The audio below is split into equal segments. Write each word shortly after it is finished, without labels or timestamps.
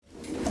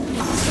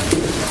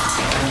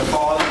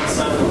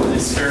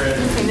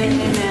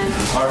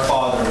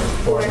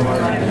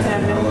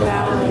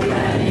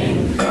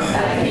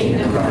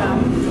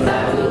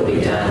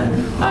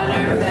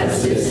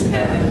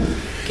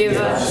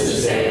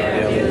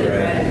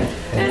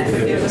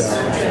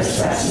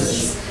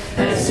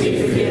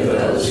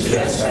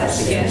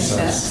against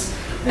us,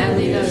 and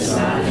lead us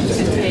not into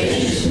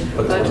temptation,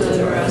 but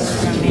deliver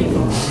us from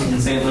evil.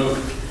 St. Luke,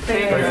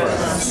 pray for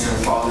us. In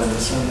the Father, and the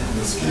Son, and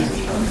the Spirit.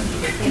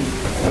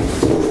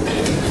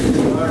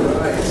 All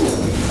right.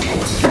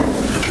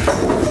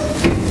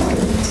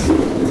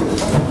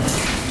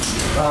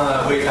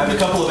 I have a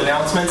couple of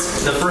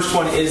announcements. The first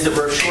one is that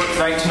we're short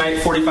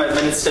tonight, 45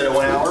 minutes instead of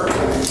 1 hour,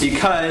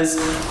 because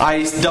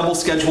I double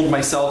scheduled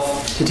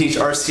myself to teach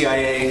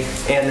RCIA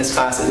and this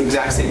class at the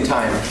exact same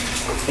time.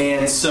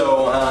 And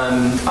so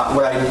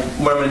what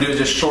I'm going to do is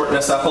just shorten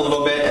us up a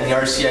little bit, and the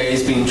RCIA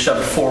is being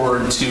shoved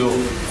forward to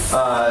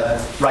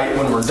right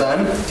when we're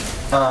done.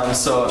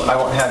 So I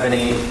won't have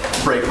any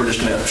break. We're just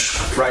going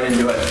to right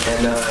into it.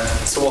 And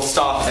so we'll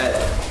stop at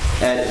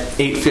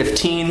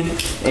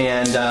 8:15,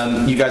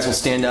 and you guys will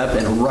stand up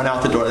and run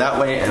out the door that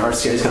way, and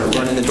RCIA is going to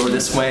run in the door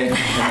this way, and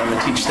I'm going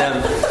to teach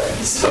them.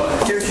 So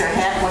here's your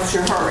hat. What's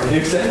your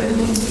hurry?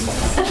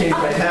 Change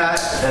my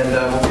hat, and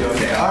we'll be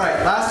okay. All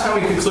right. Last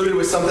time we concluded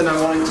with something I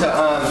wanted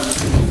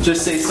to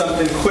just say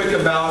something quick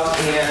about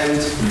and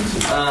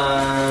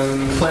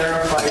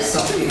clarify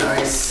something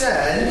I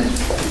said.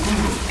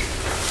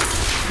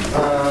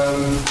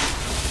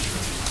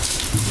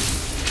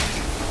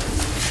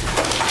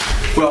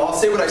 Well, I'll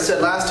say what I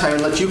said last time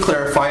and let you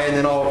clarify, and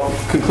then I'll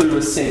conclude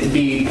with St.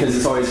 Bede, because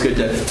it's always good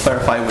to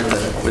clarify with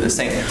the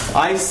saint.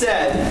 I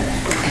said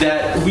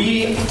that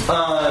we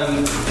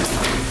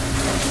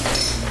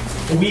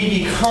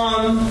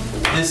become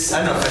this,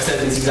 I don't know if I said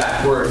these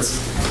exact words,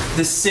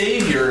 the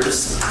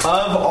saviors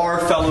of our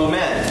fellow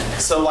men.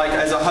 So like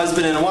as a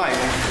husband and a wife,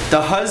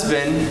 the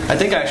husband, I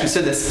think I actually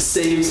said this,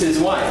 saves his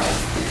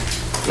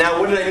wife. Now,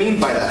 what did I mean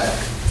by that?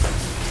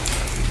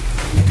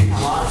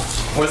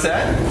 What's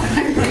that?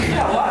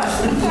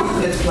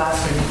 It's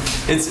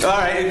blasphemy. It's all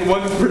right.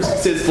 One person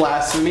says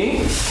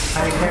blasphemy.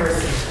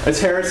 Heresy. It's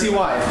heresy.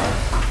 Why?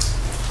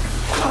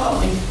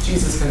 Oh,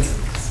 Jesus can.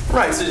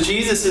 Right. So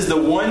Jesus is the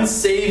one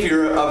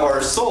Savior of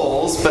our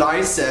souls. But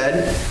I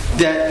said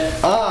that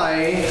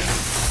I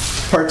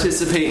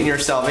participate in your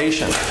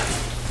salvation.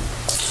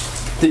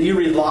 That you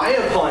rely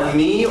upon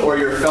me or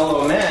your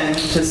fellow men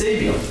to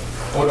save you.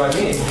 What do I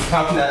mean?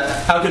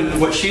 How can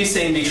what she's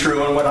saying be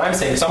true and what I'm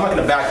saying? So I'm not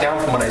going to back down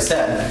from what I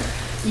said.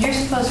 You're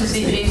supposed to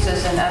see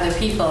Jesus in other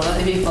people.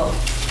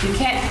 You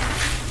can't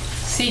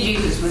see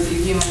Jesus with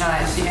your human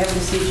eyes. You have to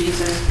see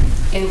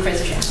Jesus in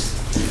Christians.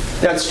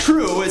 That's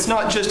true. It's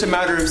not just a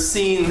matter of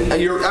seeing,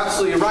 you're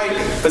absolutely right,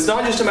 but it's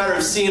not just a matter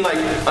of seeing like,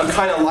 I'm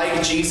kind of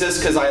like Jesus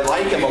because I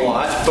like him a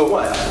lot, but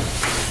what?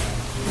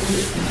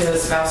 The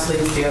spouse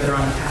leads the other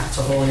on the path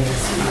to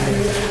holiness by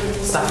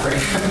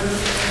suffering.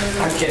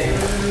 I'm kidding.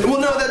 Well,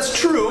 no, that's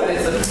true. But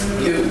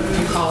you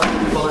call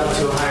people up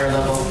to a higher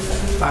level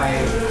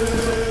by...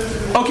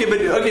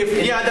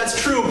 Okay, yeah,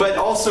 that's true, but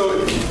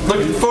also,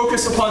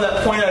 focus upon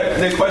that point,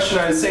 the question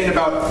I was saying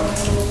about,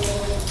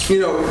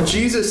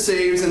 Jesus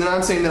saves, and then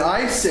I'm saying that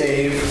I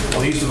save.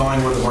 Well, he's the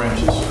vine, we're the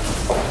branches.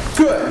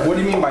 Good. What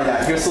do you mean by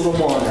that? Give us a little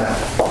more on that.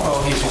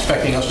 Oh, he's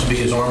expecting us to be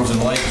his arms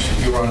and legs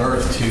here on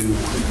earth to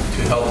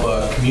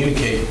help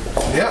communicate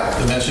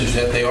the message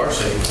that they are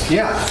saved.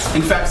 Yeah.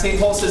 In fact, St.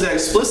 Paul says that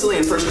explicitly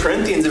in 1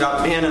 Corinthians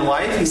about man and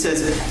wife. He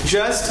says,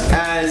 just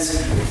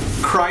as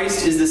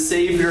Christ is the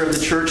Savior of the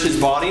church, his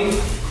body,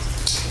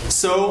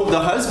 so the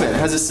husband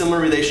has a similar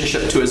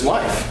relationship to his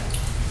wife.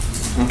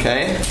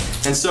 Okay?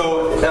 And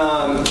so,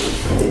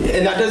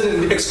 and that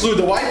doesn't exclude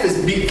the wife as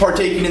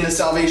partaking in the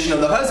salvation of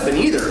the husband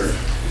either.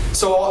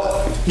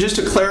 So, just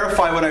to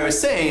clarify what I was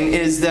saying,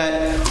 is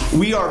that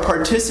we are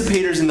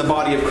participators in the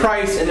body of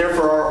Christ, and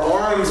therefore our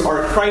arms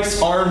are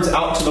Christ's arms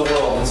out to the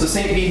world. And so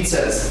St. Bede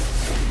says,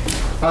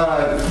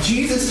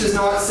 Jesus does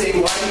not say,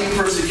 why do you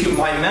persecute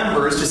my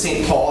members, to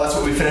St. Paul. That's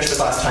what we finished with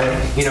last time.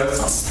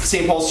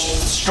 St. Paul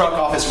struck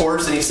off his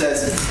horse, and he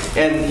says,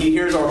 and he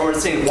hears our Lord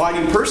saying, why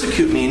do you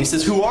persecute me? And he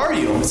says, who are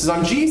you? He says,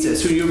 I'm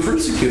Jesus. Who are you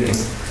persecuting?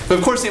 But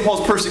of course, St.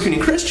 Paul's persecuting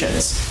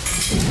Christians.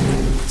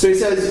 So he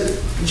says,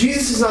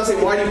 Jesus does not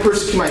say, why do you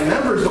persecute my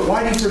members, but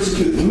why do you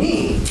persecute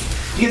me?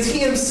 Because he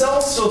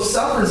himself still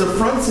suffers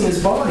affronts in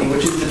his body,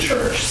 which is the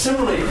church.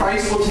 Similarly,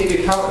 Christ will take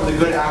account of the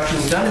good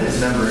actions done in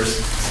his members.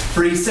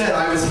 For he said,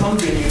 I was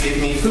hungry and you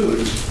gave me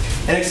food.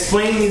 And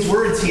explaining these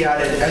words, he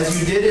added, as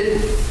you did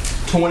it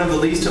to one of the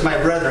least of my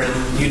brethren,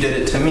 you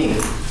did it to me.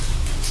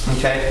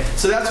 Okay?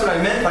 So that's what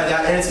I meant by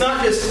that. And it's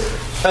not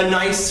just a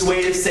nice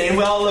way of saying,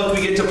 well, look,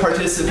 we get to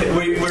participate.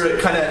 We're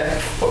kind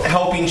of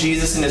helping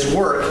Jesus in his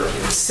work.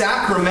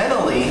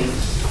 Sacramentally,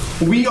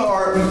 we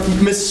are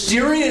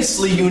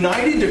mysteriously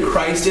united to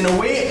Christ in a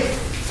way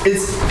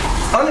it's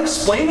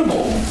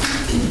unexplainable.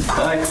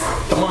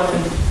 Come on.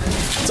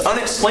 It's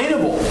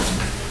unexplainable.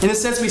 In a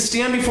sense, we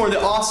stand before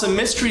the awesome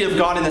mystery of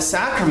God in the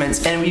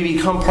sacraments, and we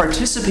become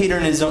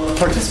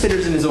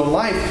participators in his own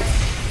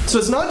life. So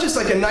it's not just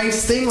like a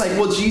nice thing like,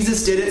 well,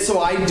 Jesus did it, so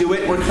I do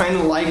it. We're kind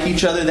of like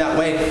each other that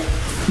way.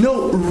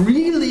 No,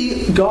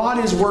 really, God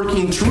is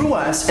working through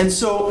us, and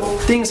so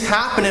things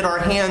happen at our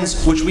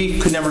hands which we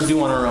could never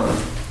do on our own,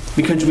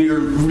 because we are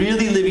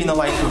really living the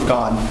life of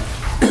God.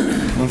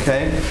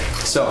 Okay?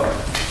 So,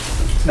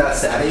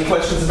 That's sad. Any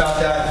questions about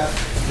that?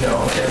 No.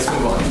 Okay, let's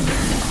move on.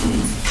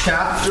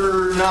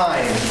 Chapter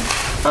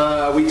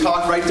 9. We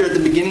talked right there at the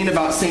beginning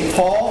about St.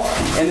 Paul,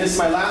 and this is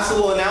my last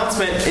little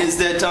announcement, is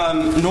that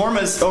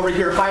Norma's over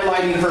here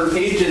highlighting her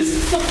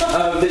pages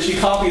that she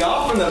copied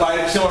off from the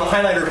Bible. She want to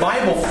highlight her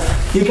Bible.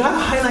 You got to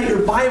highlight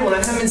your Bible, and I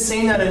haven't been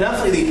saying that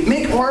enough lately.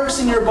 Make marks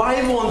in your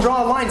Bible and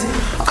draw lines.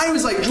 I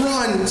was like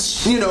drawing,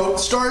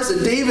 stars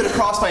of David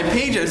across my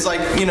pages,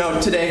 like,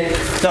 today.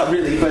 Not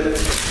really, but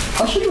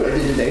I'll show you what I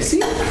did today. See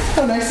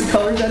how nice the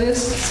color that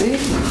is? See?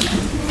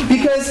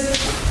 Because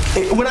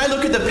when I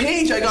look at the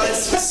page, I got to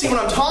see what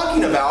I'm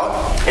talking about,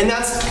 and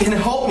that's going to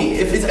help me.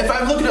 If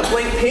I'm looking at a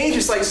blank page,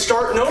 it's like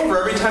starting over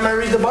every time I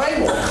read the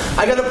Bible.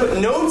 I got to put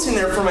notes in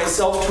there for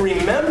myself to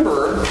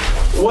remember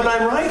what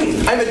I'm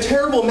writing. I have a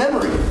terrible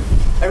memory.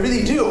 I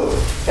really do.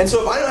 And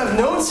so if I don't have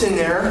notes in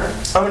there,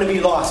 I'm going to be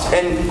lost.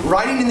 And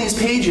writing in these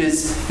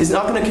pages is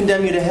not going to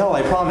condemn you to hell,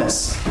 I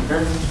promise.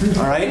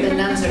 All right? The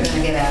nuns are going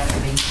to get after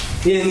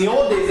me. In the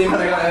old days, they might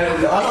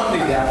have got, I don't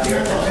think that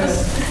here.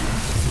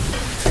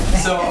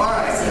 So, all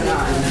right.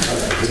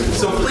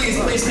 So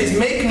please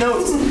make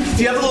notes. If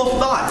you have a little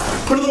thought,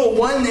 put a little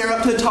 1 there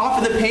up to the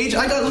top of the page.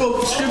 I got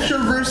little scripture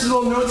verses,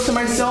 little notes to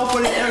myself,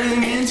 what everything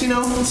means,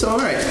 So, all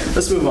right,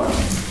 let's move on.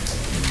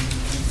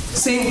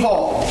 St.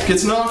 Paul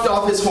gets knocked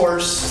off his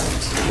horse.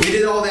 We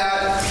did all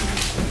that.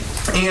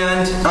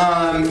 And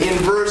in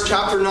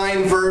chapter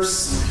 9,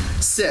 verse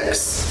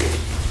 6.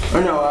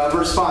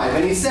 Verse 5.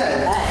 And he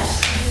said,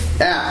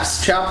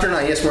 Acts, chapter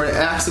 9. Yes, we're in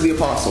Acts of the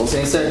Apostles.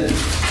 And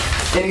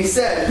he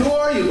said, Who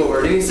are you,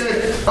 Lord? And he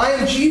said, I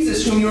am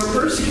Jesus whom you are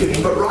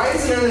persecuting. But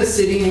rise and enter the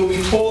city, and you will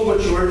be told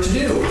what you are to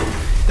do.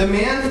 The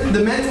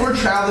men who were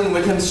traveling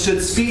with him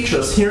stood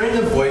speechless, hearing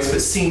the voice, but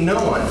seeing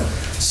no one.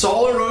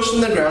 Saul arose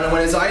from the ground, and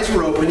when his eyes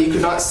were opened, he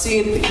could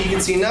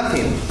see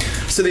nothing.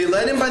 So they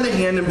led him by the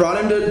hand and brought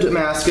him to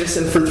Damascus,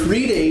 and for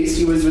 3 days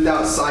he was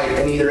without sight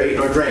and neither ate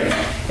nor drank.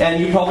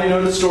 And you probably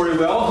know the story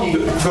well. He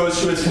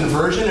goes to his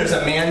conversion. There's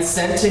a man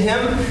sent to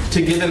him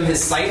to give him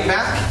his sight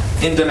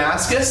back in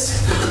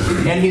Damascus,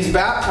 and he's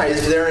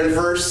baptized there in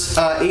verse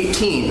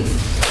 18.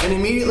 And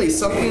immediately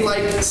something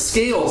like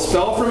scales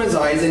fell from his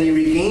eyes, and he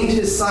regained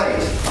his sight.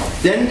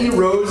 Then he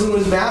rose and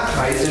was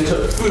baptized and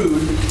took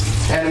food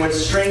and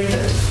was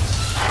strengthened.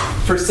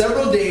 For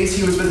several days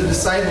he was with the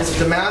disciples at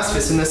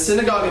Damascus. In the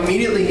synagogue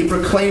immediately he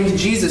proclaimed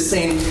Jesus,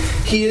 saying,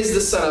 He is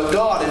the Son of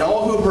God. And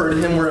all who heard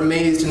him were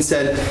amazed and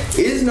said,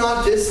 Is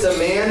not this the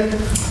man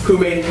who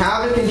made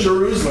havoc in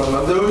Jerusalem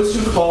of those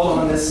who called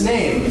on this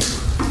name?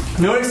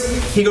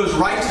 Notice he goes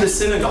right to the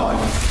synagogue.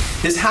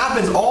 This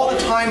happens all the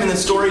time in the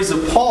stories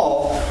of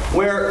Paul,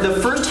 where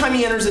the first time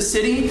he enters a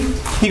city,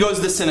 he goes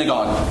to the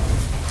synagogue.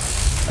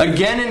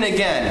 Again and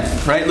again,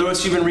 right?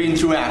 Lewis, you've been reading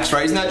through Acts,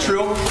 right? Isn't that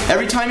true?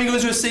 Every time he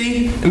goes to a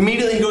city,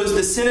 immediately he goes to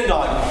the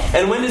synagogue.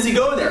 And when does he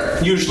go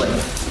there? Usually.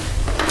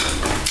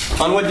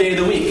 On what day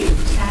of the week?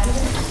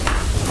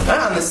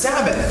 On the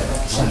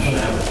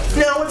Sabbath.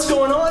 Now, what's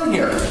going on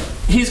here?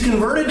 He's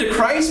converted to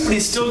Christ, but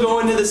he's still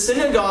going to the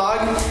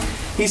synagogue.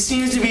 He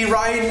seems to be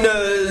riding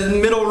the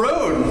middle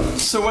road.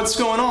 So what's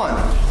going on?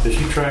 Is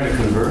he trying to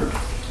convert?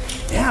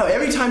 Yeah,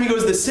 every time he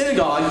goes to the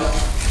synagogue,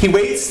 he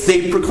waits,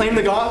 they proclaim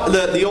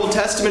the Old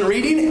Testament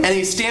reading, and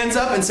he stands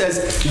up and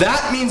says,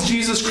 that means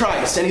Jesus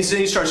Christ. And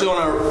he starts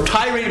going on a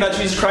tirade about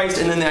Jesus Christ,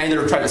 and then they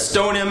either try to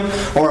stone him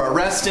or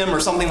arrest him or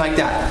something like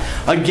that.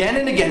 Again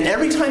and again,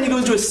 every time he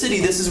goes to a city,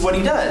 this is what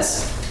he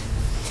does.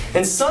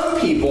 And some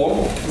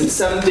people, the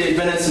Seventh-day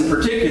Adventists in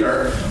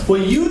particular,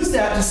 will use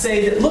that to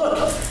say that,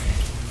 look,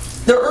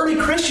 the early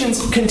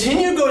Christians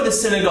continue to go to the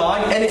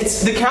synagogue, and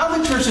the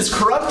Catholic Church has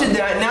corrupted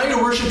that. Now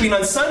you're worshiping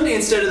on Sunday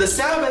instead of the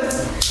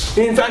Sabbath.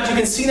 And in fact, you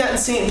can see that in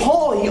St.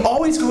 Paul. He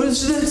always goes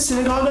to the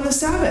synagogue on the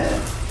Sabbath.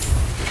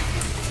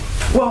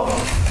 Well,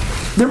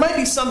 there might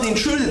be something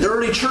true that the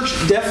early church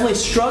definitely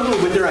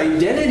struggled with their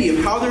identity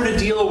of how they're to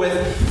deal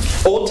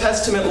with Old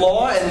Testament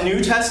law and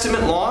New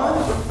Testament law.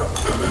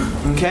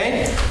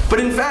 Okay? But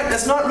in fact,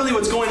 that's not really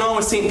what's going on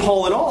with St.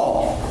 Paul at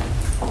all.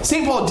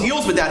 St. Paul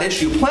deals with that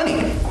issue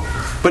plenty.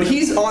 But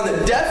he's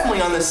definitely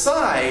on the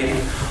side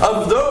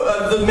of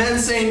the men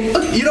saying,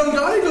 look, you don't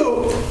gotta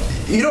go.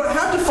 You don't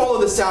have to follow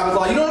the Sabbath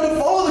law. You don't have to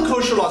follow the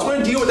kosher laws. We're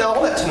going to deal with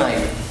all that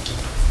tonight.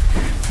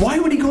 Why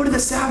would he go to the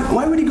Sabbath?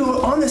 Why would he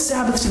go on the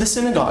Sabbath to the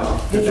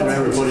synagogue? Because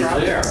everybody's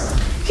there.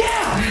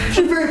 Yeah, it's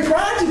very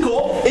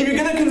practical. If you're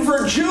going to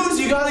convert Jews,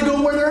 you got to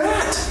go where they're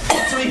at.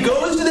 So he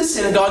goes to the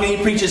synagogue and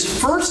he preaches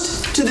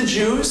first to the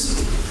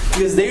Jews,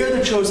 because they are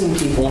the chosen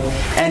people.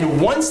 And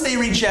once they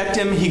reject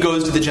him, he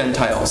goes to the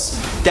Gentiles.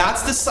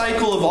 That's the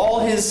cycle of all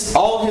his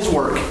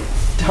work.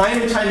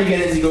 Time and time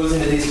again as he goes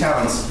into these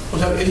towns.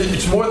 Well,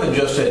 it's more than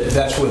just that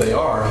that's where they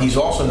are. He's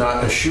also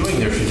not eschewing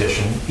their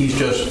tradition. He's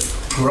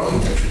just growing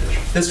their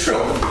tradition. That's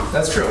true.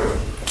 That's true.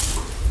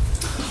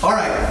 All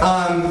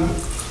right.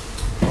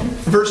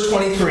 Verse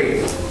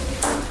 23.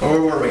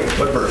 Where were we?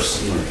 What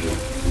verse?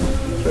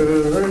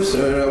 Verse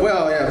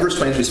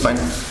 23 is fine.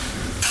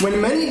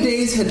 When many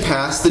days had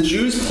passed, the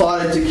Jews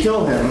plotted to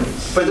kill him,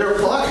 but their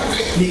plot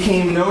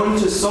became known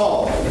to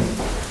Saul.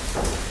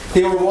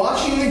 They were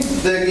watching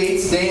the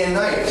gates day and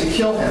night to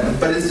kill him,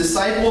 but his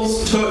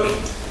disciples took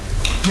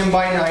him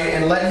by night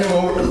and let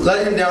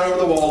him down over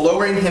the wall,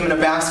 lowering him in a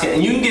basket.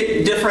 And you can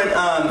get different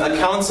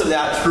accounts of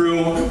that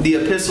through the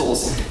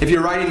epistles. If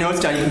you're writing notes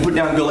down, you can put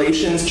down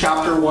Galatians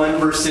chapter 1,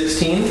 verse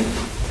 16.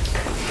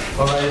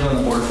 I'll write it on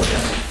the board for you.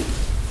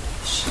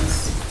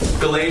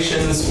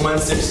 Galatians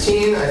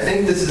 1:16. I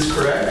think this is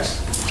correct.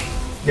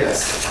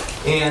 Yes.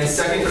 And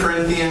 2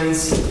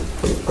 Corinthians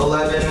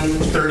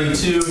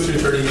 11:32 through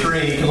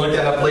 33. You can look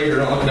that up later.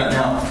 Don't look it up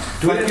now.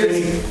 Do we have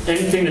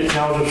anything that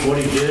tells us what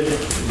he did,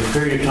 the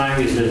period of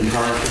time he's been in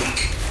Tarsus?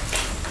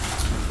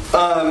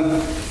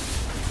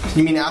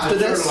 You mean after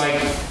this? Sort of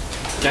like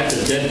that's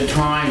a dead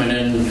time, and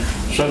then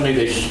suddenly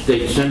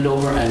they send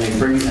over and they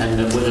bring,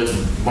 and was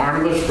it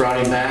Barnabas brought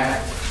him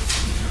back?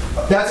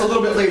 That's a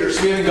little bit later,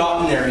 so we haven't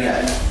gotten there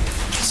yet.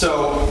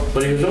 So,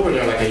 but he was over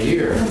there like a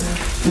year.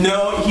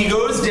 No, he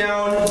goes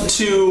down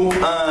to,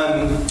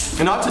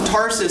 not to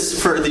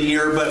Tarsus for the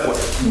year, but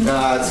it's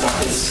not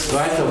his.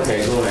 Well, that's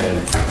okay, go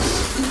ahead.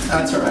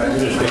 That's all right. I'm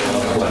just making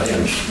all the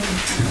questions.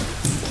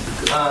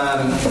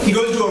 He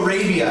goes to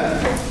Arabia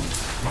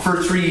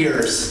for 3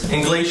 years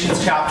in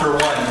Galatians chapter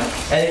 1.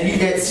 And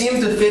it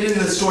seems to fit in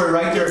the story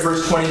right there at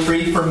verse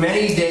 23. For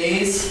many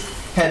days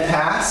had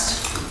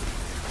passed.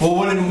 Well,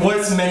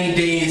 what's many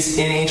days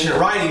in ancient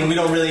writing? We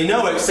don't really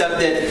know, except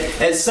that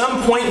at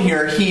some point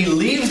here, he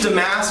leaves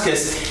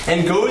Damascus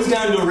and goes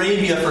down to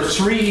Arabia for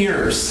 3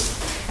 years.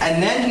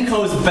 And then he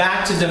goes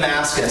back to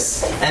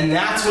Damascus. And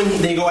that's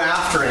when they go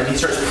after him. He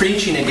starts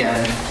preaching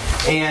again.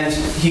 And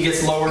he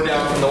gets lowered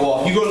down from the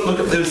wall. You go look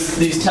at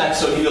these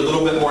texts, so you get a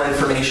little bit more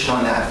information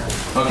on that.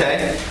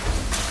 Okay?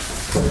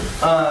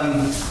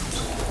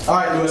 All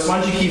right, Lewis,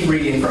 why don't you keep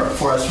reading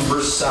for us from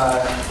verse...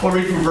 we'll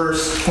read from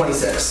verse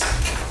 26.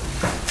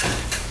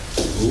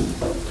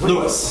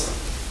 Lewis,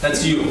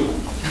 that's you.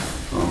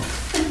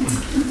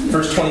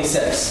 Verse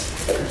 26.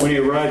 When he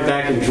arrived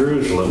back in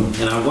Jerusalem,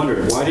 and I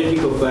wondered, why did he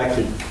go back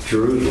to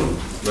Jerusalem?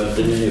 But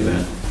in any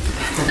event.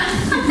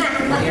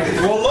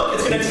 Well, look,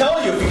 it's going to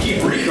tell you if you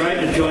keep reading. He tried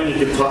to join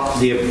the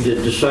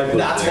disciples.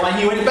 That's why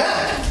he went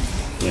back.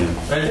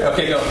 Yeah.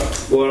 Okay, go.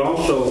 Well,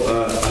 also,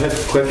 I have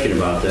a question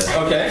about that.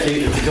 Okay.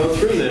 See, if you go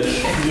through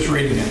this, I'm just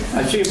reading it.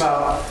 I see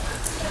about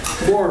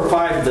 4 or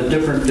 5 of the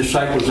different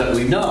disciples that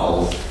we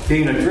know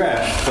being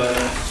addressed, but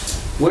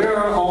where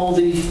are all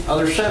the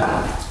other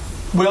 7?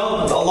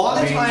 Well, a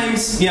lot of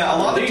times,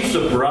 Are these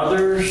the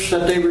brothers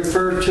that they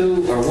refer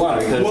to, or what?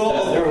 Because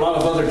there are a lot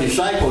of other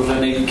disciples,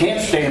 and they can't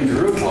stay in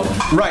Jerusalem.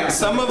 Right.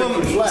 Some of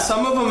them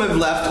have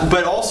left,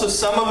 but also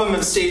some of them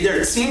have stayed there.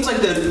 It seems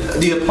like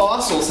the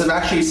apostles have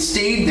actually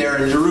stayed there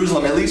in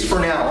Jerusalem, at least for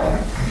now.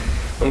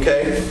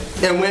 Okay?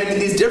 And when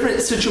these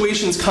different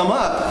situations come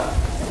up,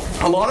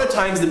 a lot of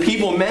times the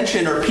people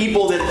mentioned are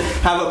people that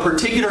have a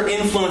particular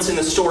influence in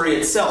the story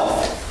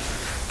itself.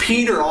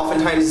 Peter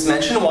oftentimes is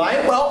mentioned.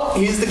 Why? Well,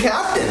 he's the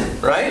captain,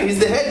 right? He's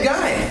the head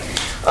guy.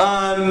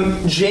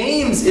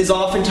 James is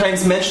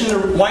oftentimes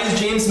mentioned. Why is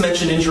James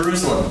mentioned in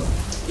Jerusalem?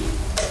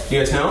 You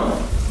guys know?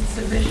 It's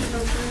the bishop of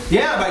Jerusalem.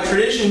 Yeah, by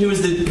tradition,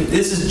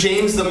 this is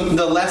James the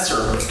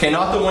Lesser. Okay,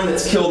 not the one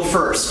that's killed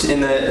first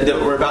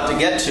that we're about to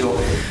get to,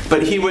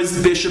 but he was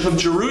the bishop of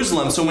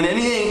Jerusalem. So when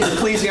anything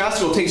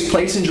ecclesiastical takes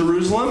place in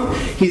Jerusalem,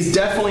 he's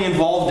definitely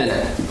involved in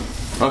it.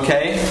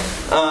 Okay?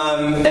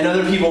 And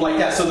other people like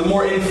that. So the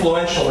more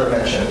influential are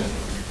mentioned.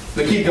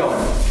 But keep going.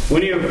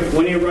 When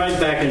he arrived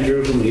back in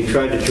Jerusalem, he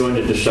tried to join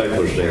the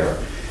disciples there.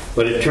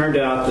 But it turned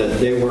out that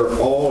they were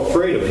all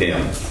afraid of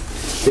him.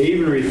 They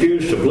even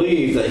refused to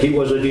believe that he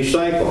was a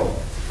disciple.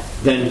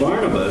 Then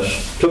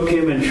Barnabas took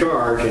him in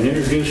charge and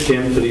introduced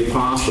him to the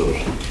apostles.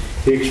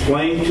 He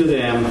explained to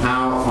them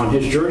how on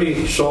his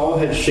journey Saul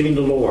had seen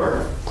the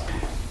Lord,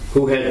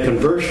 who had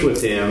conversed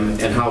with him,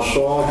 and how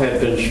Saul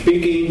had been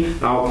speaking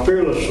out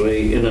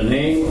fearlessly in the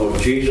name of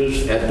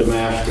Jesus at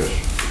Damascus.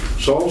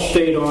 Saul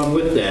stayed on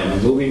with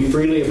them, moving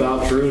freely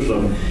about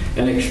Jerusalem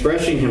and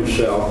expressing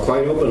himself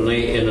quite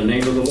openly in the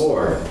name of the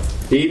Lord.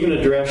 He even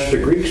addressed the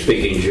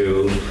Greek-speaking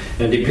Jews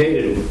and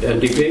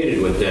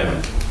debated with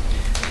them.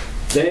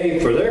 They,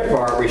 for their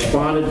part,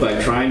 responded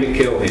by trying to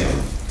kill him.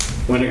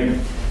 When the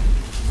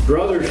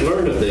brothers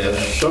learned of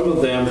this, some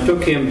of them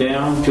took him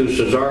down to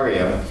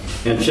Caesarea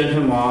and sent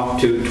him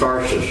off to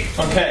Tarsus.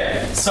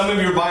 Okay, some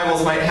of your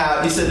Bibles might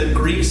have, you said the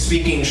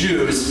Greek-speaking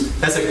Jews.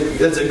 That's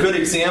a good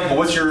example.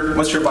 What's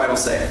your Bible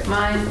say?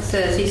 Mine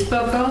says, he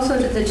spoke also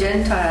to the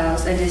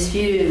Gentiles and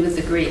disputed with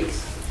the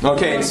Greeks.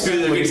 Okay,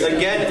 disputed with the Greeks.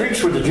 Again, The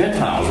Greeks were the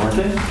Gentiles, weren't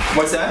they?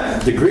 what's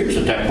that? The Greeks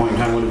at that point in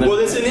time would have been... Well,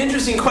 that's an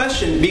interesting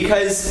question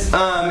because,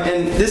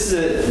 and this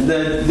is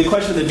the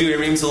question of the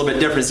Deuteronomy is a little bit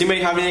different. Does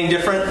anybody have anything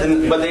different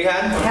than what they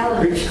had?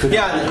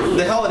 Yeah,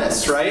 the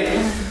Hellenists, right?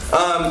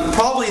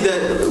 Probably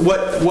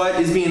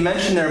what is being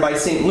mentioned there by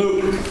St.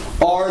 Luke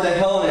are the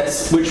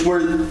Hellenists, who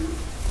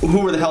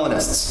were the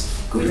Hellenists?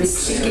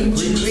 Greek-speaking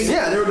Jews.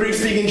 Yeah, they were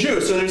Greek-speaking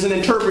Jews. So there's an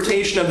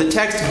interpretation of the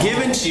text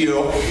given to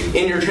you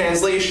in your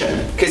translation.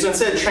 Okay, so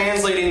instead of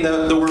translating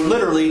the word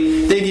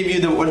literally, they give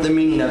you what the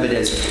meaning of it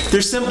is.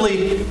 They're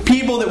simply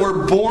people that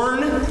were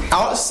born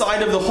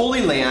outside of the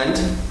Holy Land,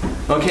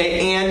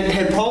 okay, and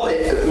had probably,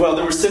 well,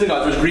 there were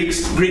synagogues, there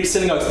was Greek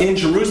synagogues in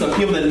Jerusalem,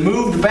 people that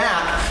moved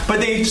back, but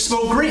they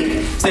spoke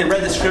Greek. So they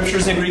read the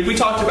scriptures in Greek. We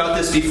talked about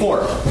this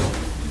before.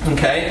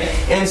 Okay?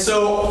 And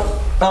so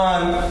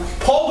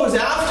Paul goes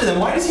after them.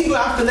 Why does he go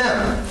after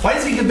them? Why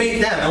does he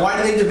debate them? And why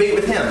do they debate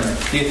with him,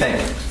 do you think?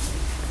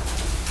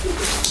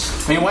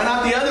 I mean, why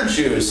not the other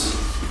Jews?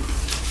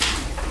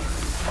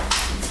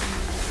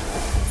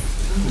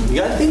 You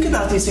got to think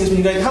about these things when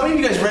you guys. How many of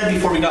you guys read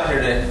before we got here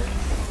today?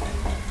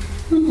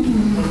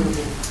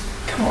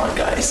 Come on,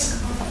 guys.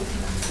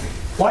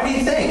 Why do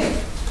you think?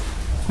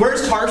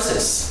 Where's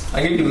Tarsus?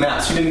 I gave you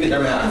maps. You didn't get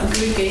their map.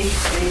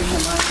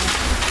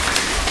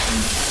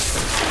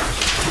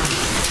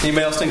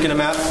 Anybody else didn't get a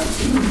map?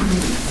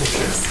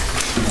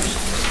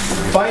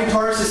 Find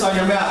Tarsus on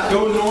your map.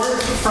 Go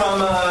north from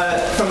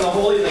the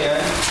Holy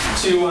Land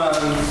to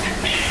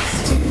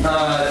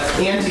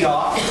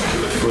Antioch.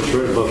 What's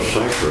right above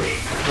Cyprus?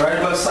 Right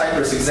above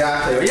Cyprus,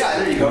 exactly. Yeah,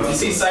 there you go. If you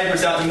see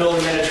Cyprus out in the middle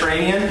of the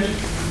Mediterranean,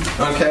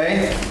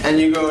 okay, and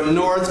you go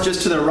north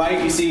just to the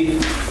right, you see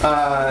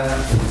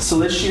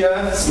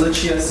Cilicia,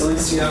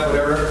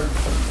 whatever,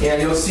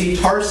 and you'll see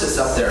Tarsus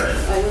up there.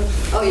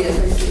 Oh, yes.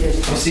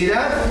 You see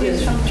that?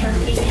 It's from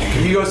Turkey.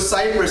 If you go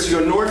Cyprus, you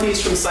go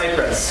northeast from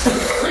Cyprus.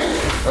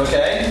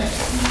 Okay?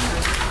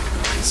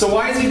 So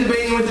why is he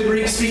debating with the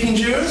Greek-speaking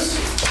Jews?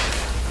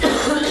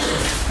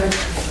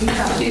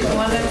 He's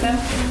one of them.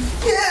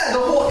 Yeah, the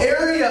whole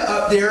area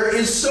up there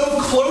is so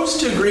close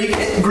to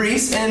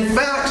Greece, and in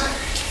fact,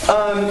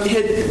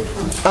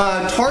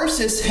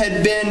 Tarsus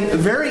had been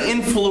very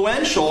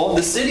influential.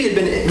 The city had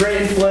been very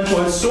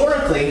influential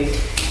historically,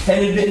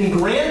 and had been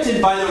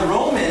granted by the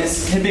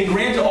Romans,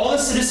 all the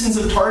citizens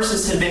of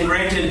Tarsus had been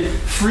granted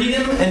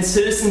freedom and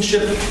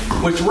citizenship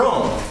with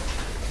Rome.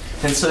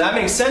 And so that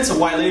makes sense of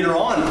why later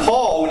on,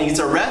 Paul, when he's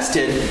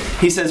arrested,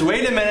 he says,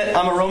 wait a minute,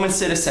 I'm a Roman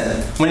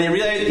citizen. When he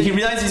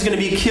realizes he's going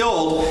to be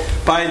killed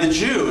by the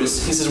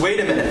Jews, he says,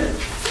 wait a minute,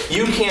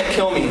 you can't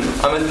kill me.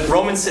 I'm a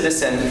Roman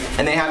citizen,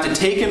 and they have to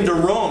take him to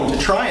Rome to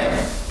try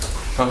him.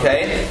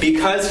 Okay?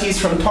 Because he's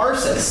from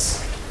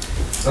Tarsus.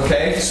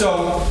 Okay?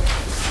 So,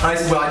 I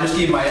said, well, I just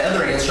gave my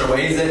other answer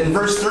away. Is that in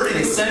verse 30,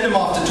 they send him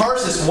off to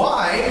Tarsus.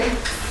 Why?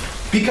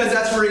 Because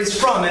that's where he's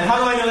from. And how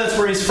do I know that's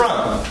where he's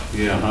from?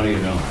 Yeah, how do you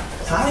know?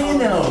 How do you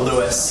know,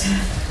 Lewis?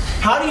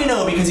 How do you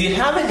know? Because you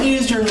haven't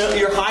used your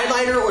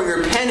highlighter or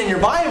your pen in your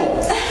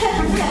Bible.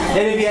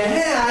 And if you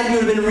had, you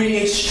would have been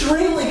reading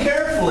extremely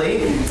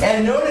carefully.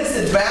 And notice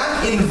that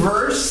back in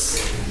verse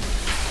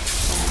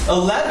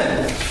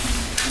 11.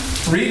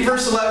 Read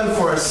verse 11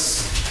 for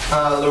us,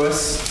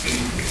 Lewis.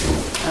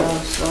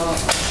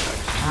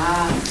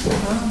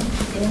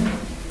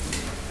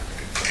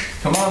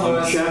 Come on,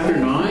 Lewis. Chapter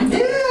 9?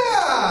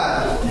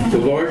 Yeah! The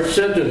Lord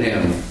said to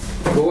him,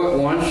 go at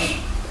once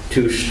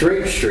to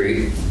Straight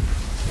Street,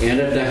 and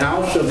at the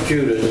house of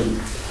Judas,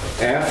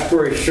 ask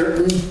for a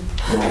certain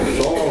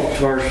Saul of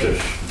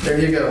Tarsus. There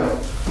you go.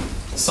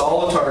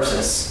 Saul of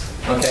Tarsus.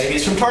 Okay,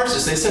 he's from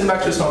Tarsus. They send him back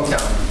to his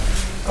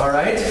hometown. All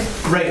right?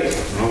 Great.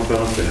 How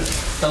about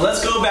that? Now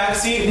let's go back.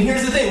 See, and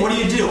here's the thing. What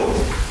do?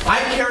 I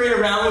carry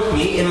around with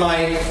me in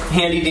my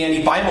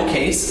handy-dandy Bible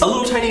case a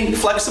little tiny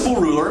flexible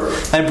ruler.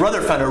 My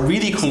brother found a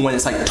really cool one.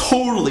 It's like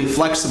totally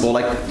flexible,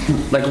 like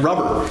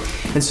rubber.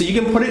 And so you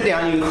can put it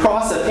down. You can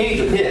cross a page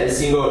with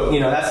his. You go,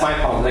 that's my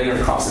problem. I'm going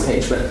to cross the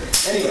page. But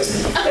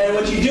anyways, and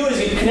what you do is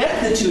you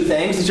connect the two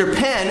things with your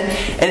pen,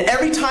 and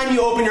every time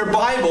you open your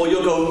Bible,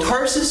 you'll go,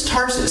 Tarsus,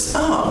 Tarsus.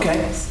 Oh,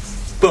 okay.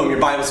 Boom, your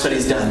Bible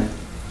study's done.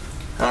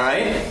 All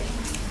right?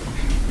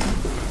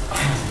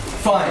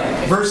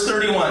 Fine. Verse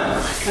 31.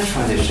 That's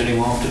why they sent him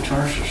off to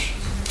Tarsus.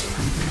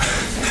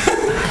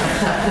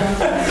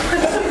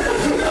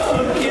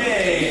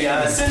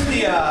 Okay.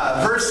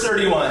 Cynthia, verse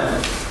 31.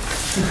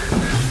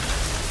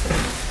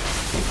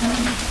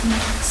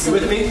 You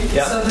with me?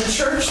 Yeah. So the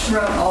church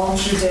throughout all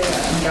Judea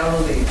and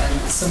Galilee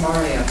and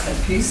Samaria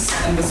had peace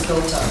and was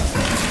built up,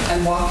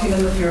 and walking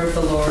in the fear of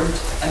the Lord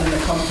and in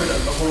the comfort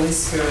of the Holy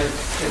Spirit,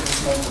 it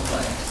was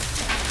multiplied.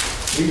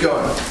 Keep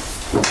going.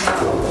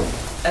 Now,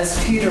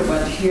 as Peter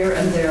went here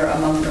and there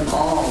among them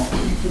all,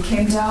 he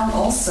came down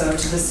also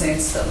to the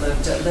saints that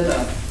lived at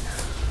Lydda.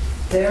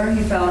 There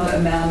he found a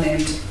man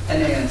named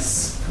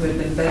Aeneas, who had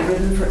been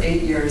bedridden for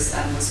 8 years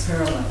and was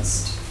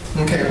paralyzed.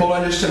 Okay, hold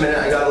on just a minute.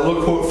 I got a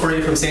little quote for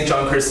you from St.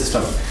 John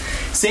Chrysostom.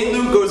 St.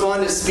 Luke goes on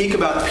to speak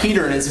about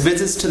Peter and his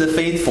visits to the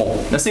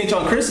faithful. Now, St.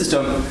 John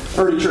Chrysostom,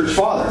 early church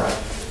father.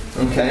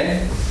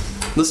 Okay?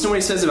 Listen to what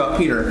he says about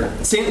Peter.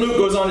 St. Luke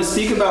goes on to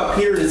speak about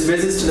Peter and his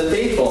visits to the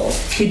faithful.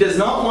 He does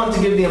not want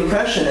to give the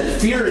impression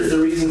that fear is the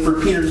reason for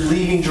Peter's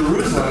leaving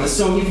Jerusalem,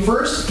 so he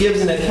first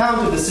gives an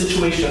account of the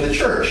situation of the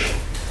church.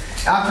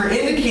 After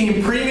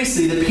indicating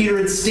previously that Peter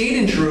had stayed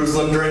in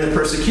Jerusalem during the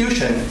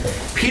persecution,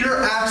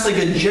 Peter acts like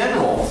a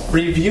general,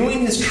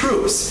 reviewing his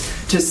troops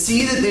to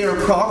see that they are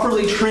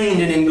properly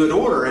trained and in good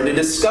order, and to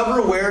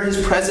discover where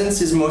his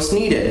presence is most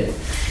needed.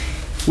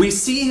 We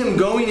see him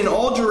going in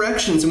all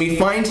directions, and we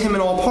find him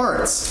in all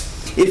parts.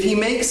 If he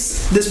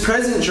makes this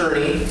present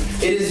journey,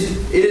 it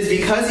is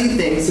because he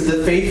thinks that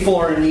the faithful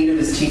are in need of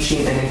his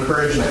teaching and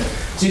encouragement.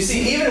 So you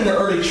see, even in the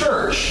early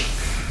church,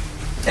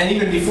 and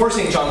even before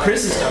St. John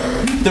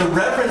Chrysostom, the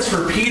reverence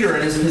for Peter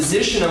and his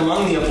position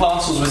among the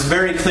apostles was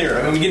very clear.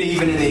 I mean, we get it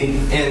even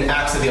in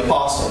Acts of the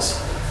Apostles.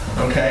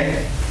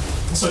 Okay?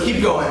 So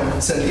keep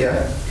going,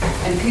 Cynthia.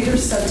 And Peter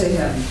said to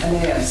him,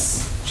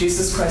 Aeneas,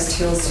 Jesus Christ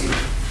heals you.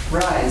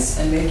 Rise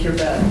and make your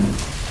bed.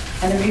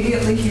 And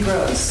immediately he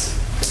rose.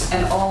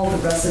 And all the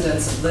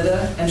residents of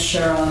Lydda and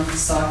Sharon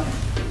saw him,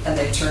 and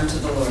they turned to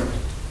the Lord.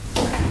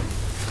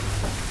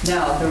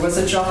 Now there was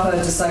at Joppa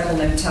a disciple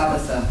named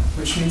Tabitha,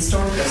 which means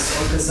Dorcas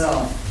or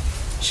gazelle.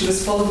 She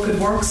was full of good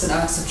works and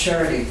acts of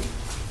charity.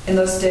 In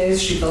those days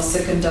she fell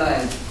sick and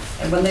died,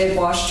 and when they had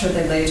washed her,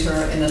 they laid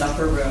her in an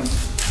upper room.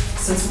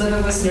 Since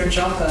Lydda was near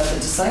Joppa, the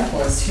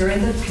disciples,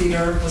 hearing that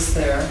Peter was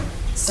there,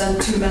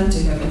 sent 2 men to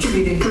him,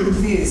 entreating him,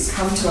 Please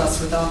come to us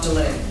without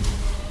delay.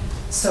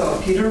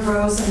 So Peter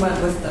rose and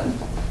went with them,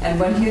 and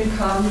when he had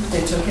come,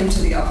 they took him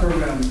to the upper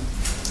room.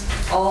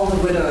 All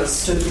the widows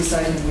stood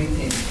beside him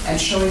weeping,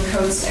 and showing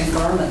coats and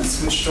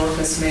garments which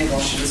Dorcas made while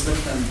she was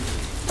with them.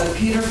 But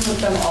Peter put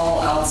them all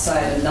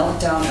outside and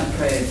knelt down and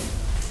prayed.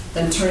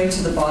 Then turning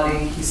to the body,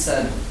 he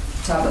said,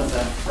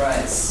 Tabitha,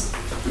 rise.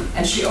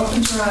 And she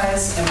opened her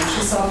eyes, and when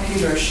she saw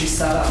Peter, she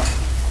sat up.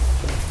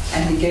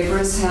 And he gave her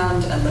his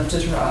hand and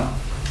lifted her up.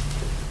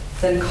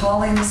 Then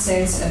calling the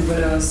saints and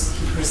widows,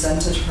 he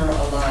presented her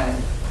alive.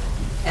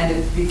 And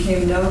it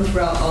became known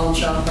throughout all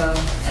Joppa,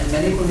 and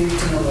many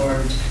believed in the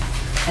Lord.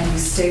 And he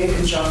stayed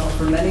in Joppa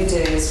for many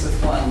days with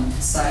one,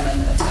 Simon,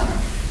 a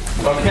tanner.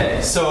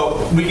 Okay,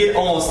 so we get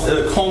almost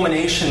the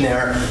culmination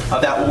there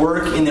of that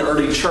work in the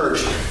early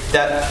church,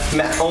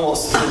 that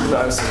almost,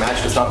 I was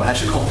magical, it's not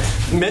magical,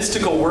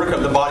 mystical work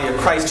of the body of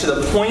Christ, to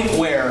the point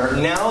where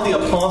now the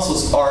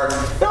apostles are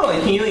not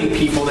only healing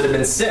people that have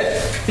been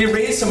sick, they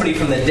raise somebody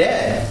from the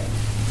dead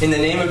in the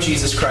name of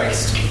Jesus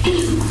Christ.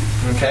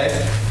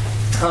 Okay?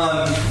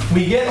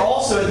 We get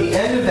also at the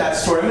end of that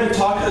story, I'm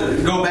going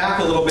to go back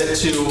a little bit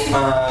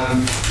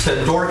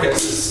to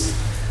Dorcas,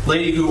 this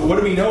lady who, what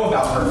do we know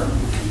about her?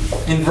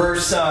 In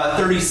verse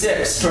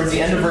 36, towards the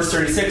end of verse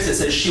 36, it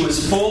says, she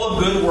was full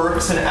of good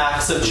works and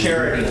acts of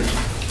charity.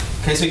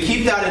 Okay, so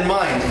keep that in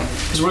mind,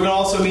 because we're going to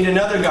also meet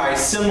another guy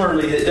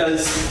similarly that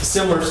does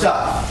similar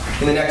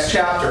stuff in the next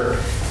chapter.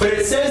 But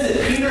it says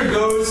that Peter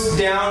goes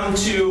down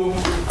to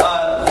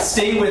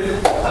stay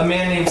with a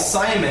man named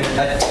Simon,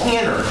 a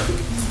tanner.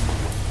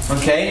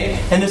 Okay?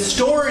 And the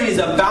story is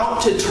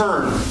about to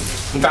turn.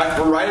 In fact,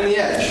 we're right on the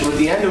edge. We're at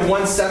the end of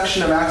one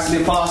section of Acts of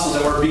the Apostles,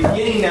 and we're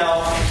beginning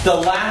now the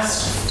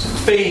last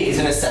phase,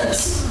 in a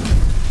sense,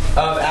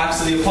 of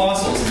Acts of the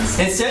Apostles.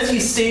 And it says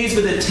he stays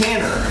with a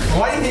tanner.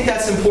 Why do you think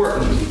that's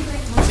important?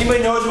 Does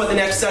anybody knows what the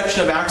next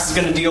section of Acts is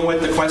going to deal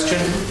with, the question?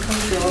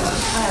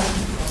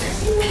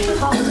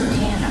 Paul's a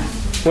tanner.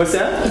 What's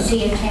that? Is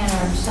he a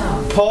tanner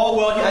himself? Paul,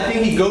 well, I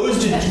think he goes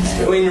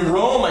to, in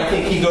Rome, I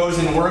think he goes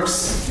and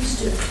works.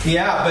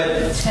 Yeah,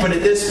 but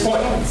at this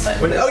point, it's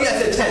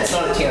a tents,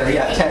 not a tanner.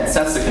 Yeah, tents,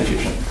 that's the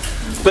confusion.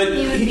 But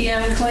he would be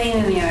unclean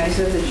in the eyes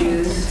of the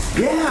Jews.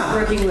 Yeah.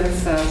 Working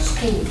with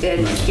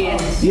dead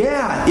kids.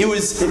 Yeah, it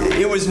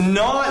was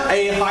not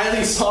a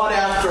highly sought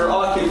after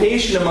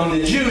occupation among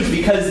the Jews,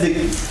 because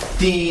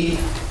the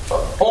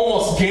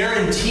almost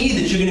guarantee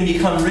that you're going to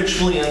become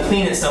ritually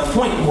unclean at some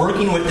point,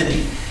 working with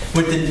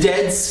the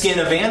dead skin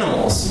of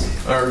animals,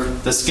 or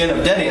the skin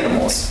of dead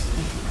animals.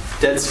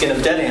 Dead skin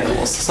of dead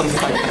animals, something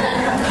like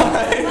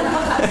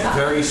that.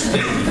 Very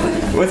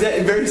stinky. Was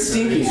that very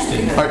stinky?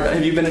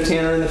 Have you been a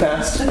tanner in the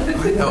past?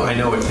 I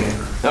know a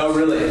tanner. Oh,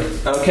 really?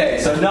 Okay,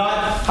 so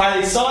not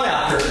highly sought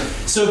after.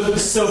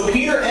 So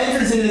Peter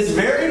enters into this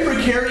very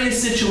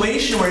precarious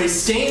situation where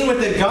he's staying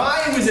with a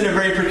guy who's in a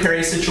very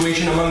precarious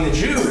situation among the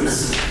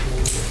Jews.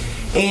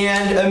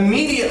 And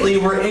immediately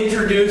we're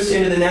introduced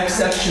into the next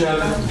section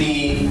of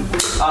the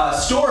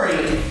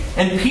story.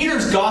 And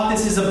Peter's got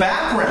this as a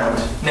background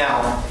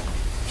now.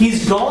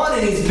 He's gone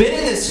and he's been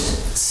in this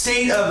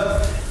state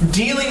of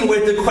dealing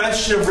with the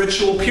question of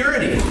ritual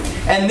purity.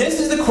 And this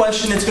is the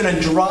question that's going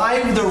to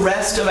drive the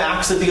rest of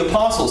Acts of the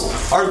Apostles.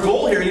 Our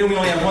goal here, we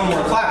only have one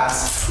more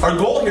class, our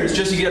goal here is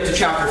just to get up to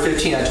chapter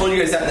 15. I told you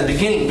guys that in the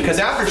beginning, because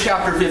after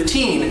chapter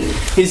 15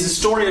 is the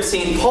story of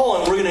St.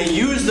 Paul, and we're going to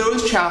use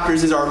those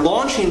chapters as our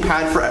launching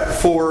pad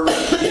for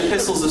the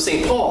epistles of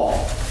St.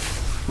 Paul.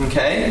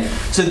 Okay?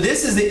 So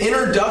this is the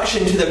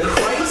introduction to the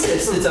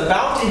crisis that's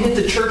about to hit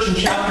the church in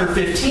chapter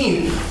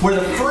 15, where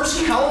the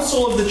first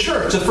council of the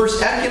church, the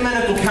first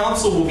ecumenical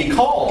council, will be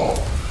called.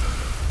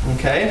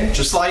 Okay?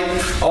 Just like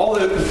all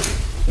the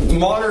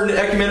modern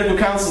ecumenical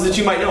councils that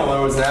you might know.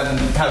 There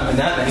haven't been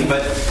that many,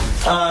 but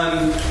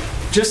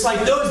just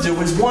like those, there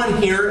was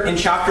one here in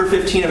chapter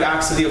 15 of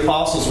Acts of the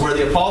Apostles, where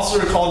the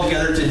apostles are called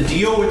together to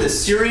deal with a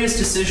serious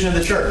decision of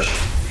the church.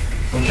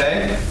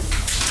 Okay?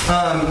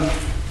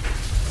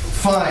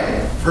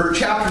 Fine. Or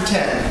chapter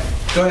 10.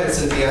 Go ahead,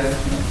 Cynthia.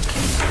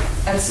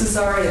 At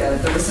Caesarea,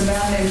 there was a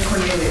man named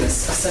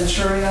Cornelius, a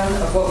centurion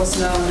of what was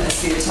known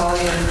as the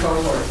Italian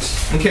cohort.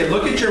 Okay,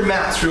 look at your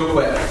maps real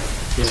quick.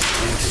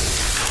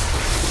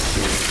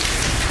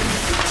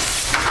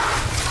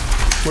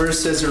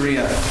 Where's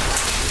Caesarea?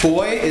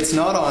 Boy, it's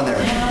not on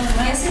there.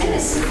 Yes, it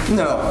is.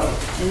 No.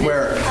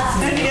 Where?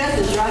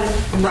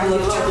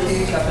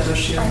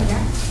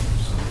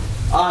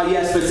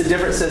 Yes, but it's a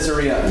different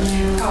Caesarea.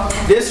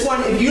 This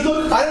one, if you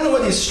look, I don't know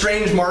what these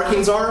strange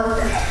markings are,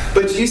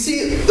 but you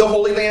see the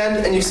Holy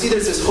Land, and you see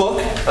there's this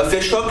hook, a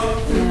fish hook,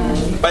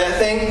 by that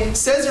thing?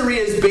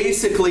 Caesarea is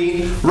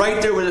basically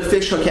right there where the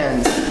fish hook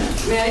ends.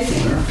 May I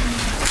see?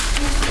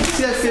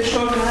 See that fish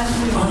hook?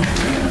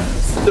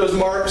 Those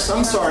marks?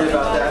 I'm sorry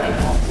about that.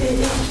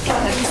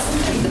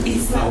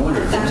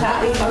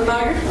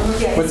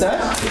 What's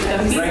that?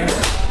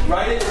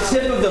 Right at the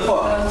tip of the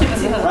hook.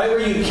 Right where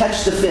you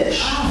catch the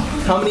fish.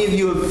 How many of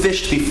you have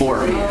fished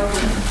before?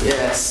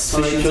 Yes.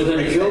 So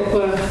then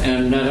Joppa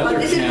and that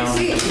other town,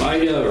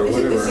 Ida or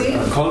whatever,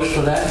 are close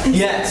to that?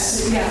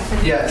 Yes.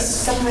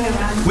 Yes.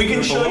 We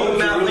can show you a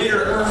map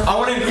later. I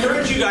want to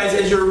encourage you guys,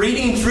 as you're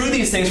reading through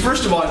these things,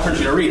 first of all, I encourage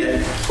you to read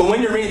it. But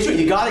when you're reading through it,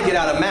 you got to get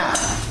out a map.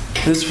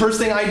 This is the first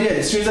thing I did.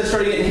 As soon as I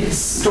started getting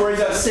stories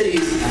about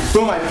cities,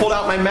 boom, I pulled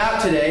out my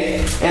map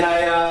today, and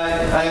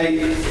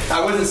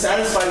I wasn't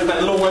satisfied with my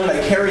little one that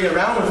I carry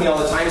around with me all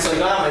the time, so I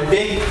got out my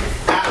big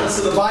Atlas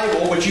of the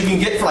Bible, which you can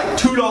get for like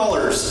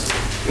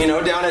 $2, you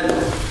know, down at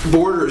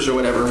Borders or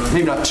whatever.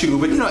 Maybe not 2,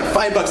 but you know,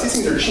 like $5. These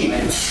things are cheap.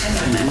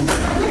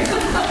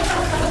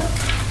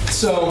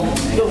 So,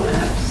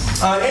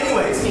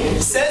 anyways,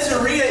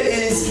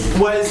 Caesarea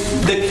was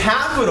the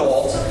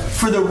capital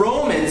for the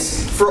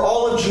Romans for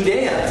all of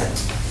Judea.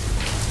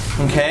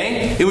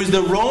 Okay? It was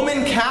the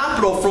Roman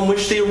capital from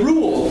which they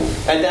ruled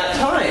at that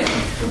time.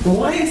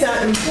 Why is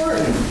that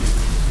important?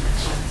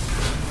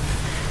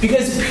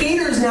 Because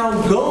Peter's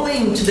now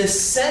going to the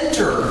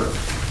center,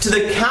 to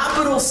the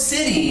capital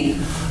city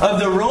of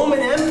the Roman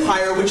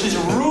Empire, which is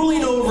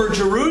ruling over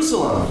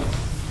Jerusalem.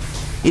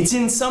 It's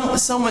in some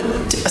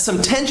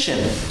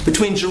tension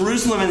between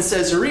Jerusalem and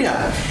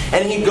Caesarea.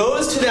 And he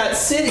goes to that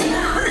city,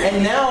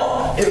 and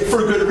now,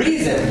 for good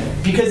reason,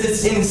 because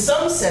it's in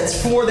some sense,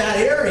 for that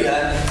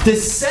area, the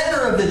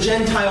center of the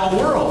Gentile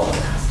world.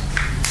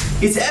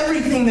 It's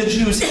everything the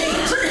Jews hate.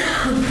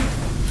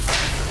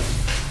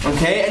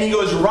 Okay, and he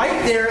goes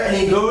right there, and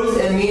he goes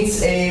and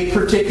meets a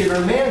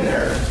particular man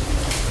there.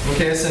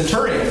 Okay, a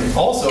centurion,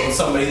 also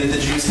somebody that the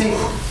Jews hate.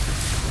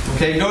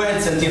 Okay, go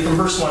ahead, Cynthia, from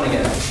verse 1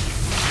 again.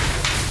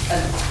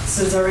 At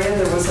Caesarea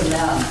there was a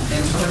man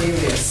named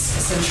Cornelius,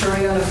 a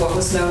centurion of what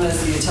was known as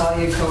the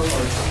Italian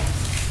cohort,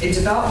 a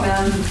devout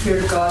man who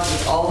feared God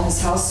with all his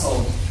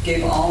household,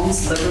 gave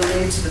alms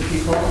liberally to the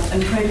people,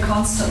 and prayed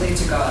constantly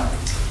to God.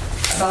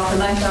 About the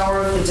 9th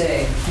hour of the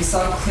day, he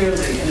saw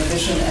clearly in a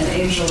vision an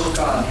angel of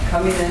God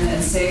coming in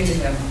and saying to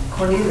him,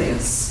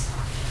 "Cornelius."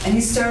 And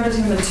he stared at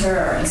him in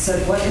terror and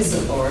said, "What is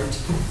it, Lord?"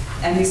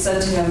 And he